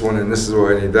need this one, and this is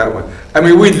where I need that one. I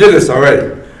mean, we did this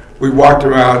already. We walked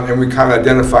around and we kind of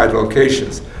identified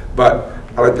locations, but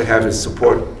I'd like to have his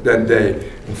support that day.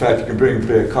 In fact, you can bring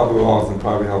a couple of rolls and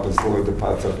probably help us load the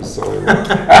pots up his soil.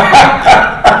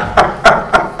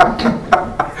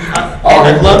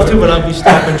 I'd love to, but I'll be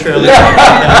stopping trailers.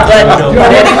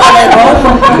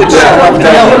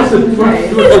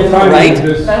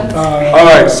 All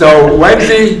right, so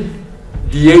Wednesday,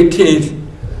 the 18th,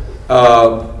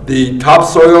 the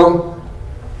topsoil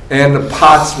and the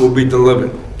pots will be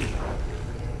delivered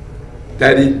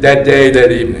that day,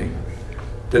 that evening.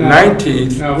 The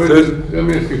 19th. Now, let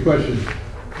me ask you a question.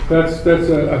 That's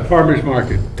a farmer's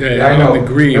market day I know. on the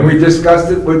green. And we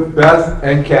discussed it with Beth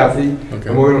and Kathy, Okay.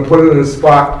 and we're gonna put it in a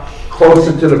spot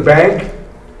closer to the bank,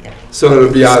 so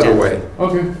it'll be out of the way.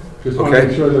 Okay, just want to Okay?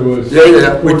 make sure there was.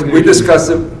 Yeah, we coordination.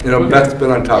 discussed it, you know, Okay. Beth's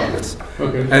been on top of this.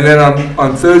 Okay. And then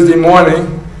on Thursday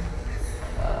morning,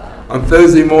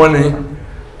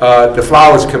 the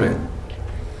flowers come in.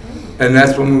 And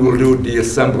that's when we will do the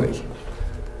assembly.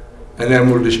 And then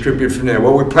we'll distribute from there.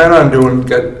 What we plan on doing,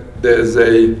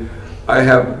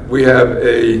 we have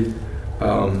a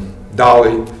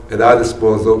dolly at our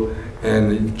disposal,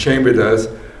 and the chamber does.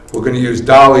 We're gonna use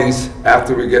dollies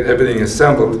after we get everything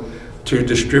assembled to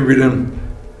distribute them.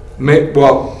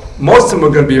 Well, most of them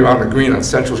are gonna be around the green on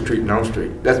Central Street and Elm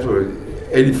Street. That's where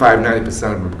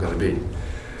 85–90% of them are gonna be.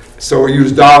 So we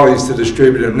use dollies to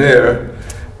distribute them there,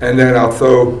 and then I'll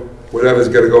throw whatever's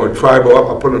gonna go in Tribal up,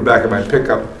 I'll put them in the back of my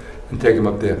pickup and take them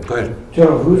up there. Go ahead.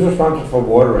 Joe, who's responsible for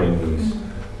watering these?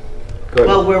 Go ahead.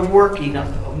 Well, we're working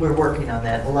on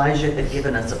that. Elijah had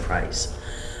given us a price,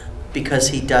 because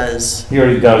he does, He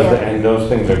already does, and those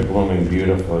things are blooming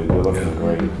beautifully, they're looking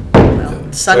great.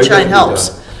 sunshine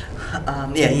helps.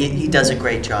 Yeah, he does a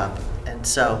great job, and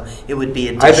so it would be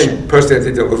addition. Personally, I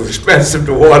think they're a little expensive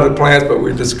to water the plants, but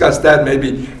we discussed that.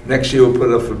 Maybe next year we'll put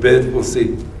it up for bid, well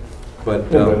see. But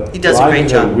He does a great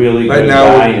Elijah's job. a really Right good now,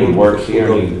 guy, and he we'll- works here,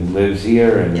 we'll and he lives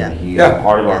here, and Yeah. he's Yeah.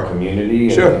 part of our community.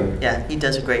 and- Sure. Yeah, he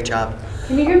does a great job.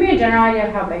 Can you give me a general idea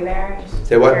of how big they are?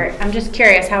 Say what? I'm just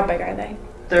curious, how big are they?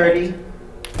 30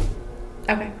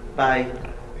 Okay. by,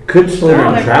 Could slim Oh,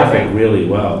 in they're traffic perfect. really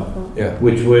well, Yeah.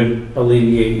 which would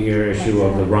alleviate your issue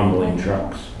of the rumbling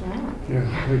trucks. Yeah,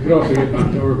 they could also get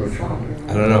knocked over by traffic.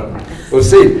 I don't know. We'll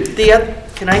see.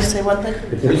 can I say one thing?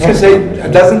 You can say a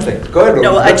dozen things. Go ahead.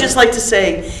 No, Rose. I'd just like to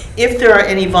say, if there are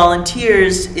any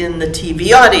volunteers in the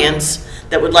TV audience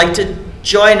that would like to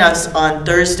join us on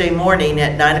Thursday morning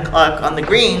at 9 o'clock on the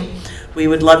green, we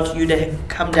would love you to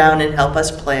come down and help us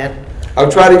plant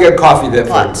I'll try to get coffee there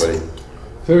for Pots. everybody.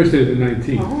 Thursday the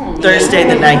 19th. Thursday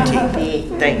the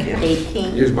 19th. Thank you.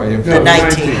 18th. Use my info. The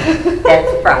 19th.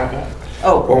 That's Friday.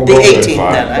 Oh, Won't the go very 18th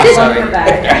far. then, I'm sorry.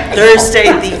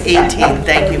 Thursday the 18th.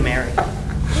 Thank you, Mary.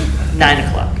 9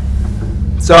 o'clock.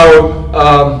 So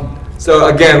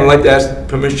again, I'd like to ask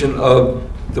permission of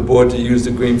the board to use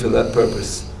the green for that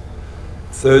purpose.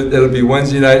 It'll be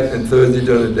Wednesday night and Thursday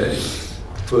during the day.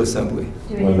 for assembly.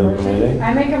 Do we need a motion?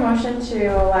 I make a motion to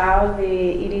allow the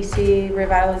EDC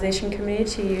Revitalization Committee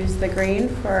to use the green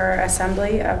for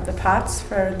assembly of the pots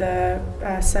for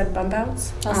the said bump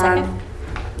outs. I'll second.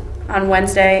 On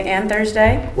Wednesday and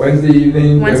Thursday. Wednesday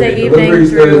evening. Wednesday evening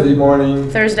deliveries through Thursday morning.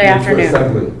 Thursday and for afternoon.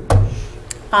 assembly.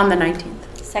 On the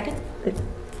 19th. Second?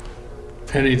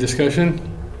 Any discussion?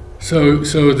 So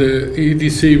the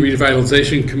EDC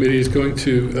Revitalization Committee is going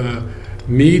to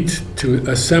meet to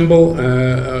assemble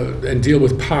and deal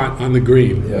with pot on the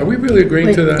green. Yeah. Are we really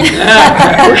agreeing to that?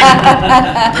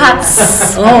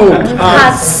 Pots. Oh,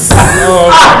 pots. Oh,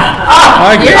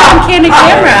 I You're get on candid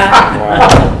camera.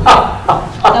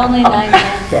 Only 9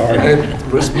 minutes. Sorry.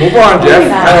 Let's move on, Jeff.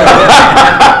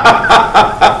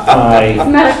 It's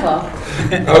medical.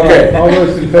 Okay. All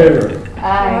those in favor?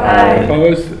 Aye.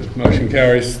 Opposed? Motion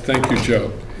carries. Thank you,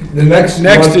 Joe. The next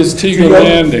one- is Teagle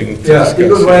Landing. to Yeah, discuss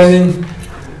Eagle this. Landing.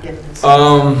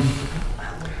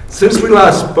 Since we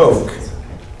last spoke,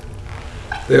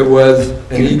 there was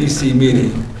an EDC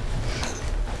meeting.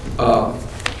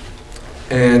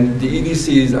 And the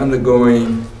EDC is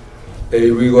undergoing a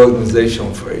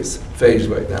reorganizational phase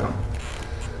right now.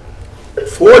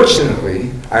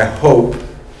 Fortunately, I hope,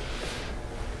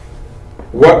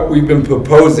 what we've been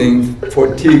proposing for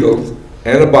Teagles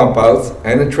and the bump outs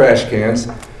and the trash cans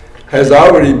has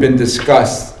already been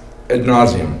discussed ad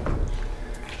nauseum.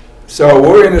 So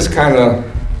we're in this kind of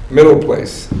middle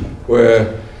place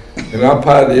where we're not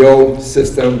part of the old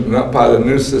system, we're not part of the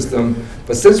new system,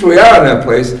 but since we are in that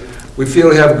place, we feel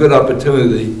we have a good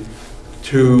opportunity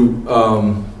to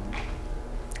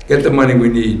get the money we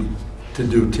need to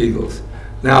do Teagles.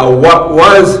 Now, what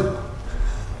was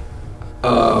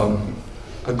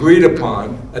agreed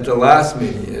upon at the last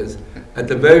meeting is, at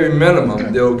the very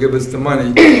minimum, they'll give us the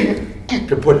money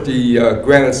to put the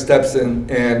granite steps in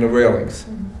and the railings.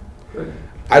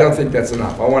 I don't think that's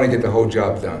enough. I want to get the whole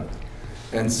job done.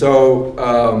 And so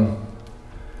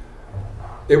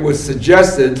it was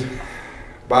suggested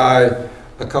by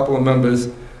a couple of members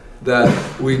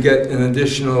that we get an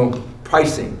additional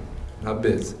pricing, not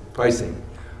bids, pricing,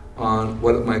 on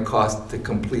what it might cost to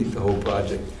complete the whole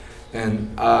project.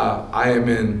 And I am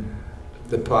in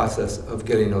the process of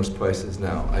getting those prices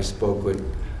now. I spoke with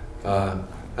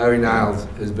Larry Niles,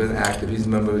 has been active. He's a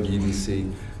member of the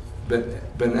EDC,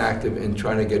 been active in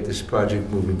trying to get this project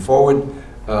moving forward.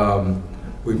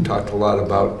 We've talked a lot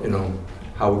about,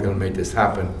 how we're going to make this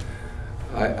happen.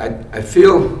 I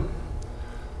feel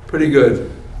pretty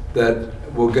good that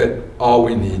we'll get all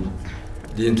we need,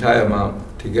 the entire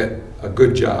amount, to get a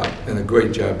good job and a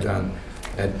great job done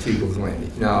at Teagles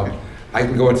Landing. Now, I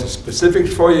can go into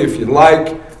specifics for you if you'd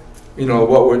like,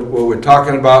 what we're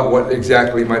talking about, what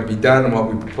exactly might be done and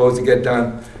what we propose to get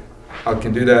done. I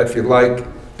can do that if you'd like.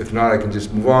 If not, I can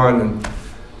just move on. And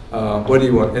what do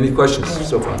you want? Any questions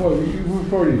so far? Well,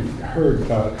 we've already heard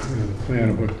about the plan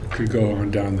of what could go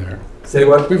on down there. Say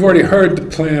what? We've already heard the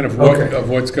plan of what Okay. of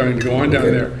what's going to go on down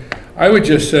there. I would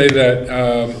just say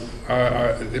that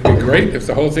it'd be great if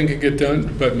the whole thing could get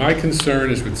done, but my concern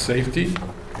is with safety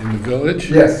in the village.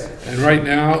 Yes. And right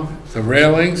now, the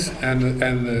railings and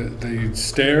the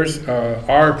stairs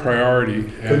are a priority.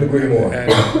 Couldn't agree more.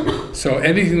 And so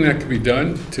anything that can be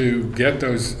done to get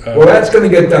those. Well, that's going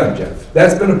to get done, Jeff.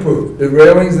 That's been approved. The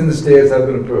railings and the stairs have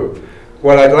been approved.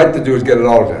 What I'd like to do is get it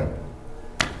all done.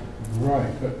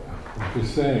 Right, but I'm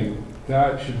just saying,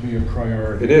 that should be a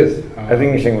priority. It is. I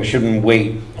think you're saying we shouldn't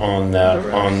wait on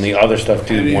the other stuff,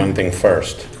 do one thing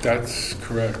first. That's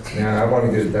correct. Yeah, I want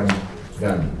to get it done.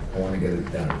 I want to get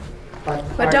it done.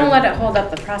 But don't let it hold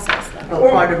up the process, though.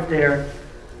 Well, part of their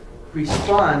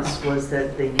response was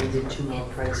that they needed 2 more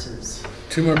prices,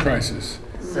 2 more prices.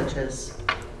 such as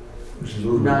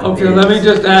Okay, let me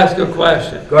just ask a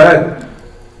question. Go ahead.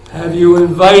 Have you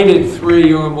invited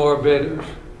 3 or more bidders?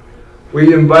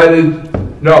 We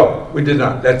invited, no, we did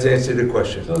not. That's the answer to the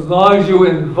question. So as long as you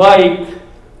invite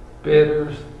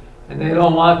bidders and they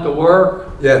don't want the work,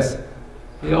 Yes.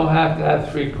 you don't have to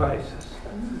have 3 prices.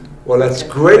 Well, that's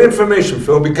great information,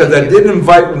 Phil, because I did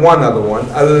invite one other one,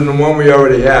 other than the one we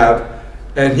already have,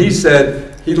 and he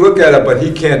said he'd look at it, but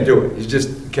he can't do it. He just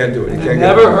can't do it. He It can't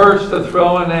never get it. hurts to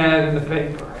throw an ad in the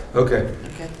paper, Okay.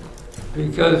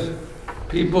 because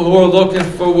people who are looking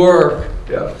for work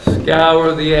Yeah.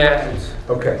 scour the ads.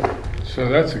 Okay. So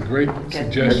that's a great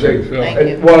suggestion,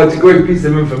 Phil. Well, it's a great piece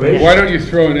of information. Why don't you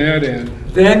throw an ad in?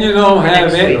 Then you don't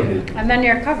have any. And then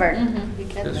you're covered.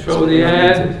 Just throw the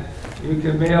ad, you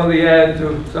can mail the ad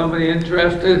to somebody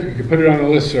interested. You can put it on the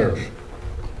listserv.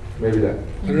 Maybe that.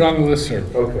 Put it on the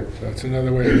listserv. Okay. So that's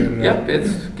another way to get it out. Yep,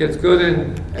 it gets good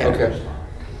in. Okay.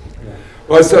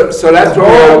 Well, so that's The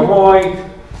all. whole point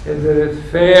is that it's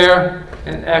fair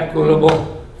and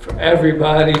equitable for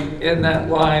everybody in that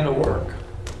line of work.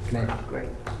 Great.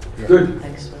 Good.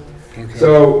 Thanks, Phil. Okay.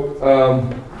 So,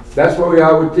 that's where we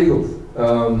are with Teagles.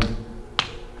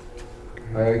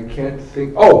 I can't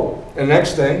think, oh, the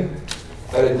next thing,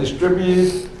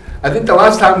 distributed, I think the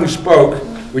last time we spoke,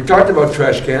 we talked about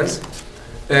trash cans,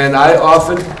 and I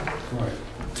offered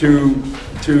to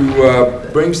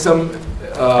bring some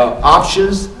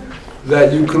options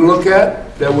that you could look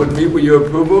at that would meet with your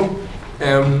approval,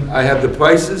 and I have the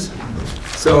prices.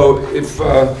 So if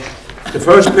the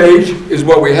first page is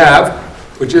what we have,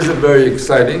 which isn't very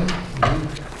exciting.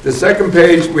 The second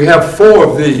page, we have 4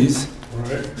 of these,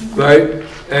 right?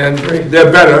 And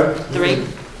they're better. 3?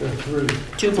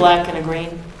 2 black and a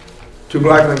green? 2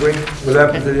 black and a green? What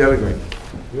happened to the other green?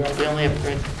 We only have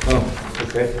green. Oh,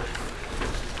 okay.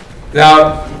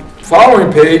 Now,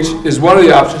 following page is one of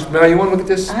the options. Mary, you want to look at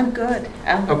this? I'm good.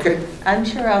 Okay. I'm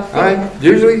sure I'll All fit right. it.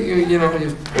 Usually, you know,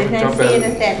 you Didn't I jump see it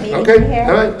at at that meeting Okay. here?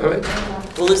 All right. All right.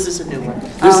 Well, this is a new one.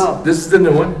 This is the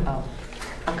new one. Oh,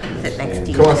 I'll come sit next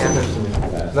to you Come on, now. sit next to me.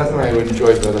 Nothing I would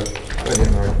enjoy better. Go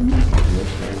ahead, Mary.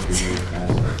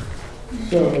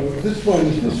 So this one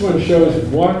shows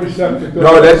 1 receptacle.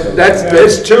 No,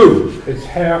 that's 2. It's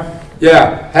half.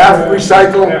 Yeah, half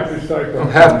recycle,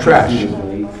 half trash.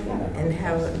 And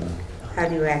how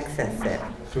do you access it?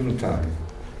 From the top.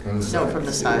 No, from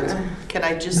the sides. Can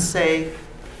I just say,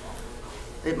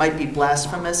 it might be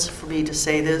blasphemous for me to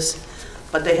say this,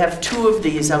 but they have 2 of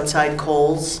these outside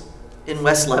Kohl's in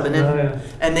West Lebanon,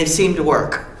 and they seem to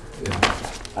work.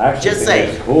 I actually Just think saying.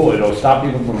 it's cool. It'll stop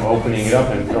people from opening it up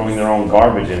and throwing their own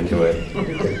garbage into it.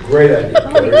 Great idea.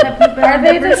 Are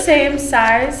they the same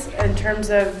size in terms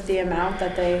of the amount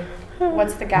that they,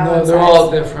 what's the gallon No, size? they're all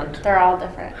different. They're all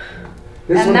different.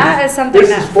 This And one that is something This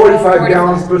that. is 45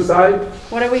 gallons per side.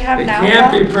 What do we have It now? can't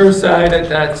Paul? be per side at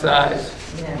that size.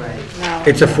 No.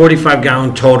 It's a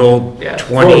 45-gallon total, Yeah.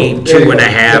 22 and a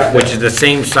half, Yeah. which is the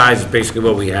same size as basically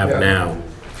what we have Yeah. now.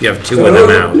 If you have 2 So of them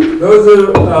out. Those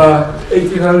are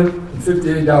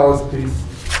 $1,858 a piece.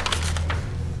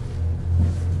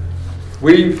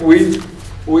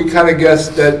 We kind of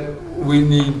guessed that we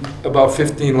need about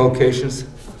 15 locations.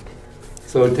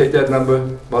 So take that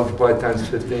number, multiply times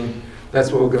 15.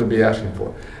 That's what we're going to be asking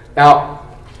for. Now,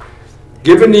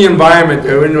 given the environment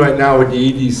they're in right now with the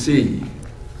EDC,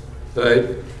 right,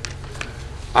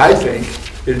 I think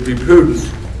it'd be prudent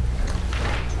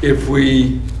if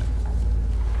we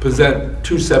present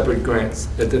 2 separate grants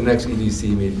at the next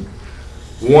EDC meeting.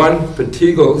 One for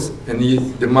Teagles and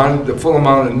the full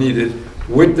amount needed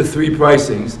with the 3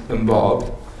 pricings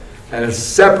involved, and a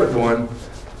separate one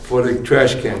for the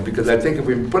trash can, because I think if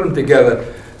we put them together,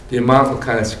 the amount will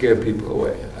kind of scare people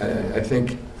away. I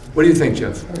think, what do you think,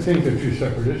 Jeff? I think they're 2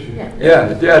 separate issues. Yeah,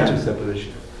 they are 2 separate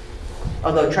issues.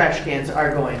 Although trash cans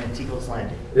are going at Eagles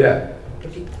Landing. Yeah.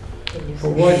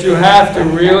 But what you have to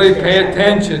really pay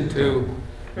attention to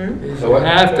is you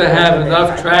have to have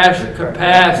enough trash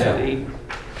capacity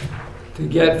to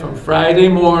get from Friday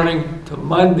morning to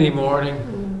Monday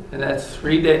morning, and that's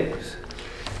 3 days.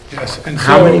 Yes, and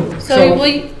How so. many- So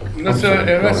we, Let's Phil,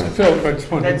 I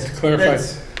just wanted to clarify.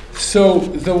 That's- So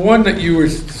the one that you were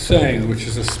saying, which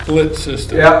is a split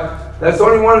system. Yeah, that's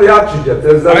only one of the options, Jeff.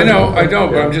 There's I know,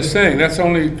 but I'm just saying, that's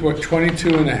only, what,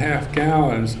 22 and a half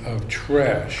gallons of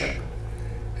trash.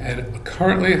 And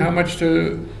currently, how much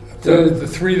the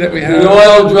 3 that we have? The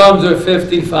oil drums are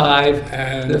 55,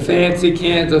 And the fancy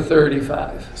cans are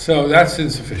 35. so that's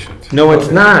insufficient. No, it's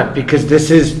not, because this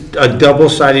is a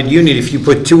double-sided unit. If you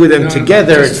put 2 of them No,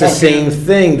 together, just it's the talking- same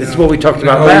thing. That's No. what we talked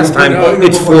No, about last no, time. no, no,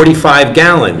 It's no. 45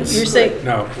 gallons. you're saying,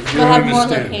 No, you we'll don't have more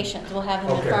understand. locations, we'll have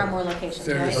them Okay. at far more locations,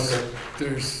 right?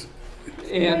 There's,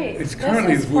 And it's This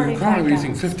currently, is we're 45 currently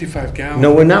using gallons. 55 gallons.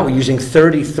 No, we're not. We're using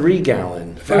 33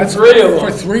 gallon. That's For 3 of them.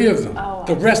 For 3 of them. Oh,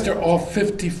 The rest are all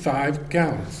 55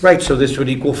 gallons. Right, so this would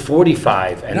equal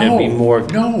 45, and there'd be more.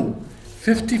 No,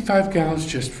 55 gallons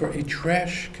just for a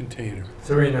trash container.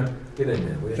 Serena, get in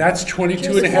there. will you? That's 22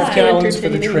 and a Just half fine. gallons for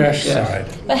the trash Yeah. side.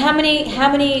 But how many How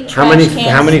many, trash how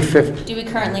many cans 50? do we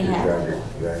currently have?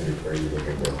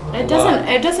 It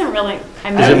doesn't really,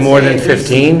 I mean. Is it more than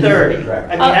 15? 30. I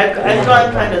mean, I've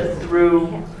gone kind of through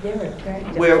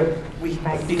where we,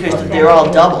 because they're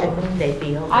all double.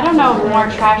 I don't know if more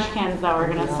trash cans though are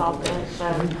gonna solve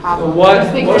the problem. what-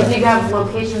 Just because what- you have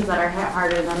locations that are hit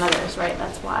harder than others, right?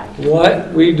 That's why.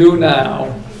 what we do now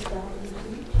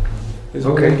is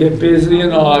we're gonna get busy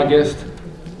in August,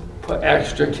 put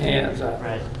extra cans on.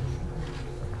 Right.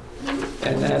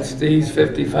 And that's these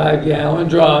 55-gallon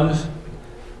drums.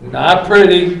 Not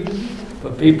pretty,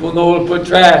 but people know to put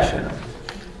trash in them.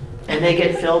 And they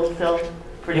get filled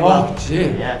pretty well. Oh, gee.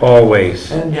 Yeah.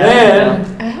 Always. And Yeah. then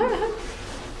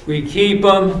we keep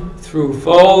them through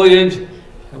foliage,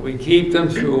 and we keep them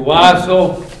through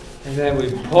wassail, and then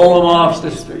we pull them off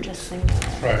the streets.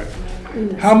 Right.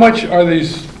 How much are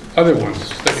these other ones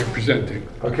that you're presenting?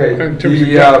 Okay, In terms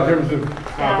the, of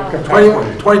capacity?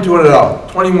 $2,100,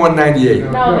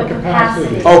 $21.98. No, the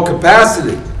capacity. Oh,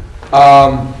 capacity.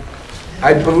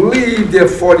 I believe they're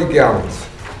 40 gallons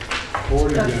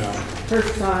 40 gallons. Per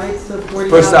side, so 40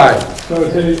 per side. So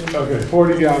it's, okay,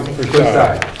 40 gallons per Per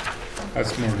side. side.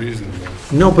 That's more reasonable.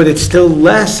 No, but it's still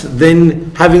less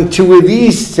than having two of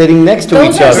these sitting next to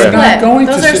Those each are other. They're not going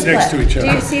to Those are sit next to split. each Do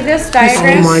other. you see this Oh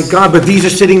diagram? my God, but these are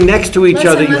sitting next to each Listen,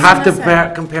 other. You listen, have to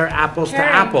listen. compare apples to Harry,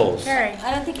 apples. Harry,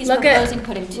 I don't think he's look at, proposing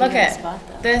putting two in look the at, spot,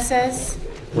 though. this is,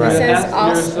 Right. this is There's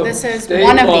also, a this is, state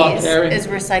one of law, these Harry. is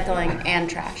recycling and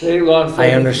trash. State law says I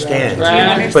understand.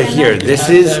 trash, But here, this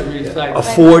is a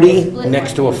 40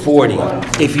 next to a 40.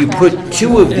 If you put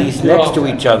two of these next to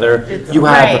each other, you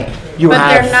Right. you But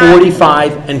have they're not-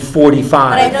 45 and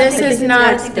 45. This think is it's- I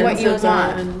not think they're what you both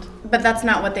on the want, but that's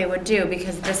not what they would do,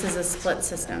 because this is a split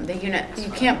system. The unit, you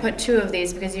can't put two of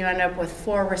these because you end up with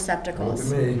 4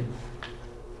 receptacles.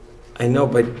 I know,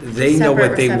 but they know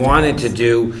what they Separate wanted to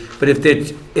do, but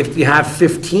if you have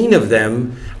 15 of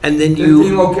them, and then 15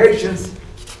 you, locations,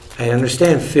 I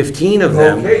understand, 15 of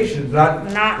them. locations,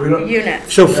 not. Not we don't-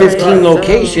 units. So Right. 15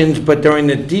 locations, but during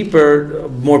the deeper,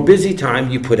 more busy time,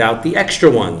 you put out the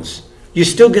extra ones. You're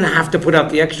still gonna have to put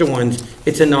out the extra ones.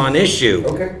 It's a non-issue.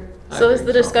 Okay. So is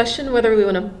the discussion whether we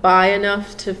want to buy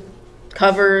enough to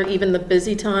cover even the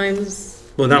busy times?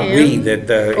 Well, not and- we,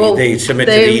 that Well, they submit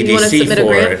to the You want to EDC submit a for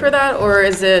grant it. for that, or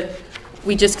is it,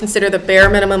 we just consider the bare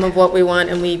minimum of what we want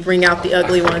and we bring out the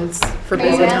ugly ones for Are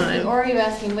you busy asking, time? or are you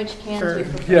asking which cans we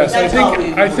prefer? Yes, I That's all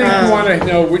think, we I think want. you want to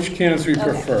know which cans we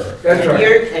prefer. That's right.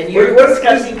 And you're What is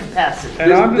discussing capacity.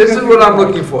 And I'm This is just what I'm gonna-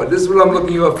 looking for. This is what I'm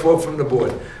looking for from the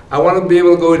board. I want to be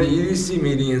able to go to the EDC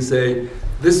meeting and say,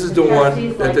 this is the one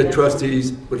Trustees that like the this.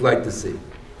 trustees would like to see.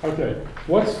 Okay,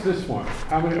 what's this one?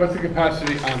 What's the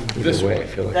capacity on this one?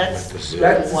 That's That's the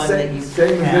the one that you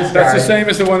same as have. this That's the guy. same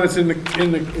as the one that's in the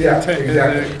Yeah, in the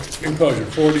exactly. enclosure,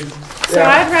 40? So Yeah.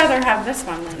 I'd rather have this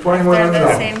one then. If 21 they're the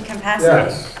 $100. same capacity.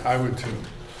 Yes, I would too.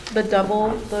 The double,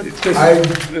 the,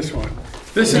 This one.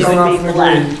 This I is, don't would be often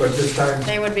black. agree, but this time,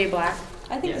 They would be black.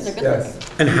 I think these are good yes, looking.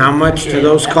 And how much do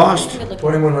those cost? Good looking.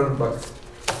 $2,100.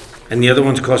 And the other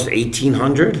ones cost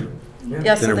 1,800? yes.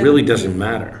 Then so it they really would doesn't be-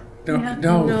 matter.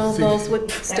 no, No, see, those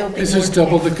would still be. this is more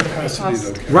double the cost. capacity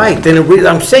though. Karen. Right, then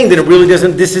I'm saying that it really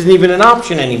doesn't, this isn't even an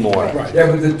option anymore. Right,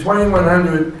 Yeah, but the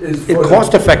 2,100 is It for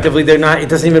cost the, effectively, they're not, it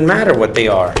doesn't even matter what they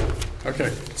are. okay.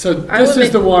 So I this would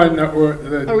is the one that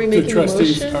Are we the making a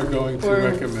trustees motion, are going to or-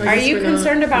 recommend. Are you we're not.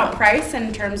 concerned about price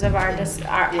in terms of our, In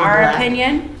our black.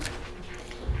 opinion?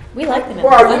 We like them.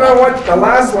 well, you know what? The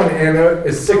last one, Anna,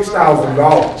 is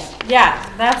 $6,000. Yeah,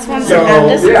 that's one. So,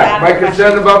 this is yeah, out am I of question.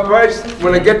 concerned about price?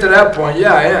 When I get to that point,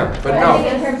 yeah, I am, but I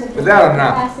think in no. terms of With that, I'm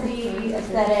not. capacity,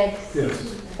 aesthetics,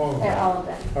 Yes, all of they're them. all of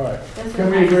them. All right. This Can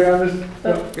one we has- agree on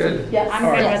this? Good. Yeah, I'm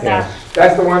All good right. with that.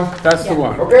 That's the one? That's the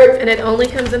one. Okay? And it only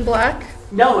comes in black?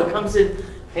 No, it comes in,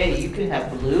 hey, you can have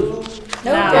blue.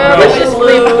 No, No. Yeah, Blue, let's just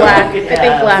leave black. you I can think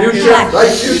have black is. Fuchsia, like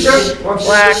fuchsia?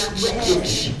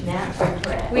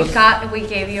 Black. We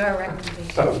gave you a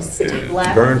recommendation.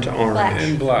 Black. Burnt orange.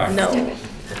 In black. No.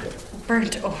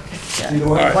 Burnt orange.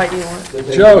 All right. Why do you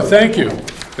want? Joe, thank you.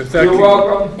 Thank You're you.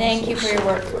 welcome. Thank you for your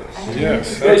work.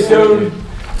 Yes. Stay tuned.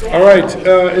 All right,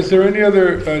 is there any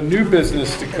other new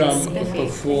business to come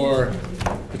before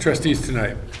the trustees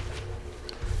tonight?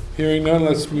 Hearing none,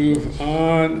 let's move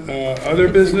on. Other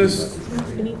business?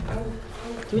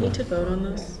 Do we need to vote on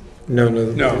this? No,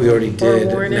 No. we already did.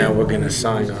 warning? Now we're gonna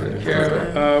sign on it.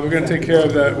 We're going to take care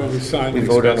of that when we sign We the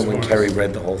voted on expense it when warrants. Kerry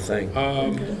read the whole thing,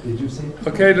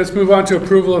 Okay, let's move on to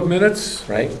approval of minutes.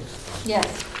 right? Yes.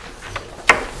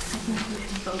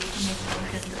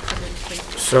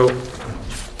 So,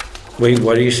 wait,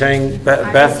 what are you saying?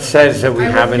 Beth says that we I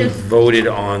would haven't just- voted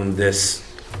on this.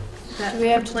 That Do we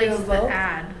have to do a replace the vote?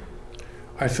 ad.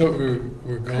 I thought we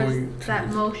were going Because to. that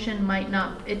motion might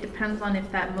not, it depends on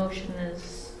if that motion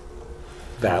is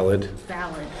Valid.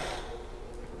 valid.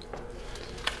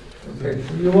 Okay,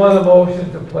 so you want a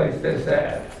motion to place this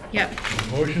ad? Yep.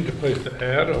 Motion to place the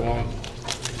ad along,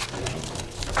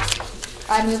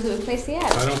 I move that we place the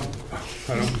ad. I don't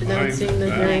And then mind seeing the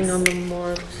that. hearing on the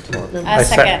more. A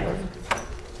second.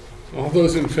 All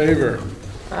those in favor?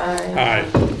 Aye.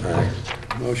 Aye.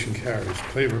 Motion carries.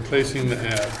 Replacing the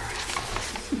ad.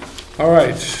 All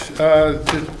right,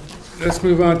 let's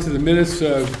move on to the minutes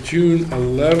of June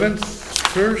 11th.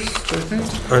 first, I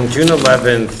think. On June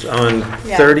 11th, on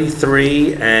Yeah.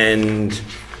 33 and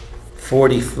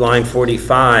line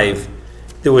 45,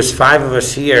 there was 5 of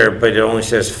us here, but it only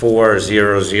says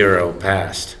 400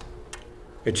 passed.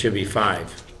 It should be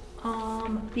 5.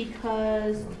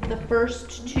 Because the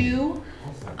first two,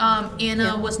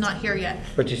 Anna was not here yet.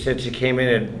 But you said she came in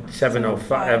at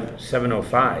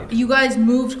 7:05. You guys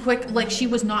moved quick, like she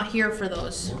was not here for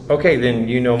those. Okay, then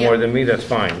you know more Yeah. than me, that's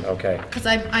fine, okay. Because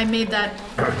I made that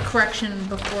correction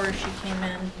before she came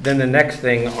in. Then the next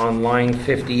thing, on line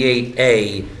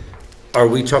 58A, are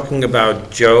we talking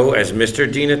about Joe as Mr.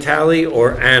 DiNatale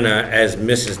or Anna as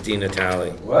Mrs.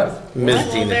 DiNatale? What? Ms.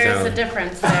 Well, there's a DiNatale.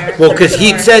 difference there. Well, because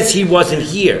he for sure. says he wasn't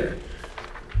here.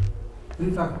 What are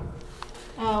you talking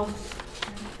Oh,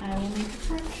 I will make a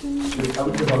correction. about? I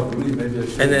would give out the lead, maybe I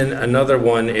should. And then another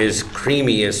one is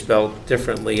creamy is spelled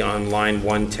differently on line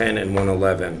 110 and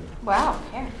 111. Wow,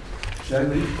 okay. Should I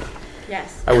leave?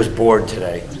 Yes. I was bored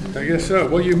today. I guess so.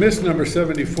 Well, you missed number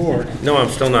 74. No, I'm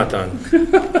still not done.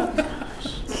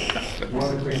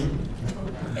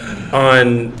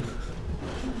 On,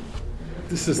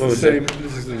 This is What the was same, it?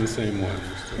 this is the same one.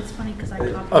 It's funny because I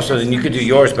copied. oh, so then you could do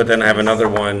yours, but then I have another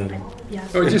one.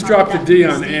 Yes. Oh, just drop the D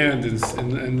on and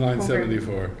in line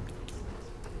 74.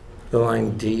 The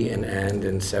line D and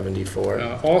in 74.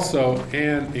 Also,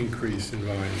 an increase in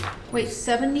volume. Wait,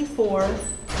 74.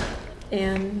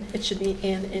 And it should be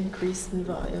an increase in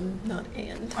volume, not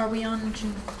and. Are we on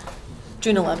June?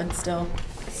 June 11th still.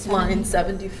 Line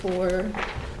 74.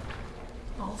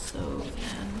 Also,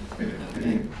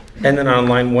 okay. And then on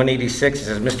line 186, it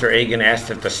says, Mr. Agan asked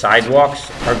if the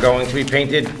sidewalks are going to be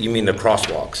painted. You mean the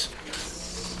crosswalks?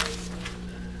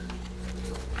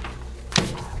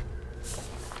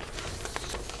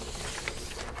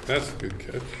 That's a good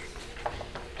catch.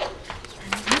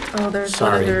 Oh, there's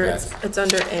Sorry, one under, Beth. it's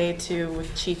under A2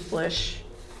 with Chief Blish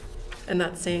in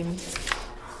that same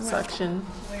section.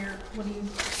 Where, what do you?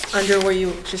 Under where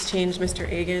you just changed Mr.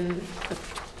 Agan, the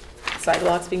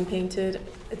sidewalks being painted,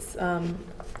 it's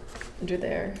under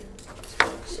there.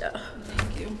 Yeah.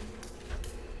 Thank you.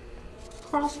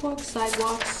 Crosswalks,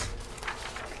 sidewalks.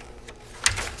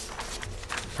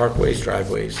 Parkways,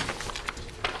 driveways.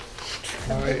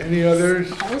 All right, any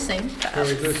others? All the same.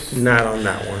 Very good. Not on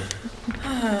that one.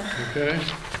 Okay.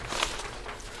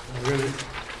 We're going to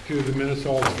do the minutes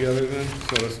all together then,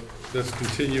 so let's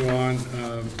continue on.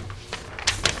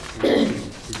 We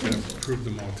can approve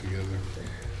them all together.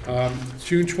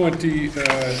 June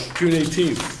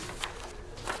 18th,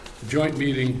 joint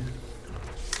meeting.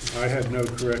 I had no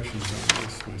corrections on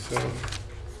this myself.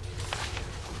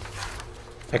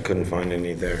 I couldn't find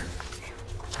any there.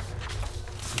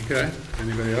 Okay,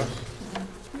 anybody else?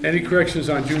 Any corrections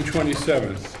on June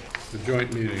 27th, the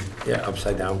joint meeting? Yeah,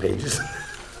 upside down pages.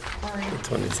 Sorry. That's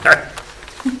when it's there.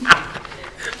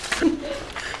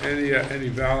 Any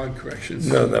valid corrections?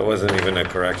 No, that wasn't even a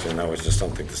correction. That was just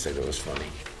something to say that was funny.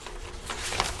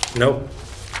 Nope.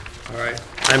 All right.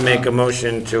 I make a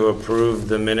motion to approve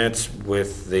the minutes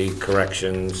with the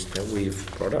corrections that we've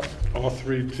brought up. On all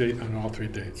three dates. On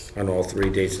all 3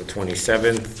 dates, the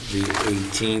 27th, the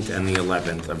 18th, and the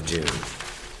 11th of June.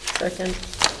 Second.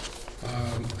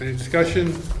 Any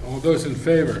discussion? All those in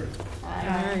favor?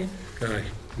 Aye. Aye.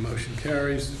 Motion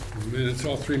carries. Minutes,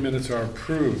 all 3 minutes are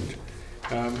approved.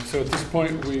 So at this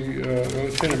point, we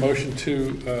entertain a motion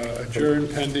to adjourn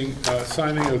pending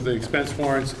signing of the expense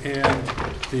warrants and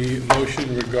the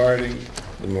motion regarding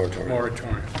The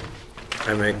moratorium.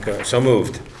 I make, so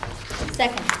moved.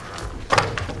 Second.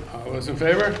 All those in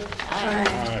favor? Aye.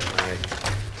 Aye.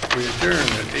 We adjourn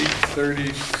at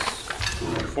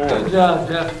 8:34. Good job,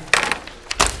 Jeff.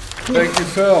 Thank you,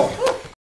 Phil.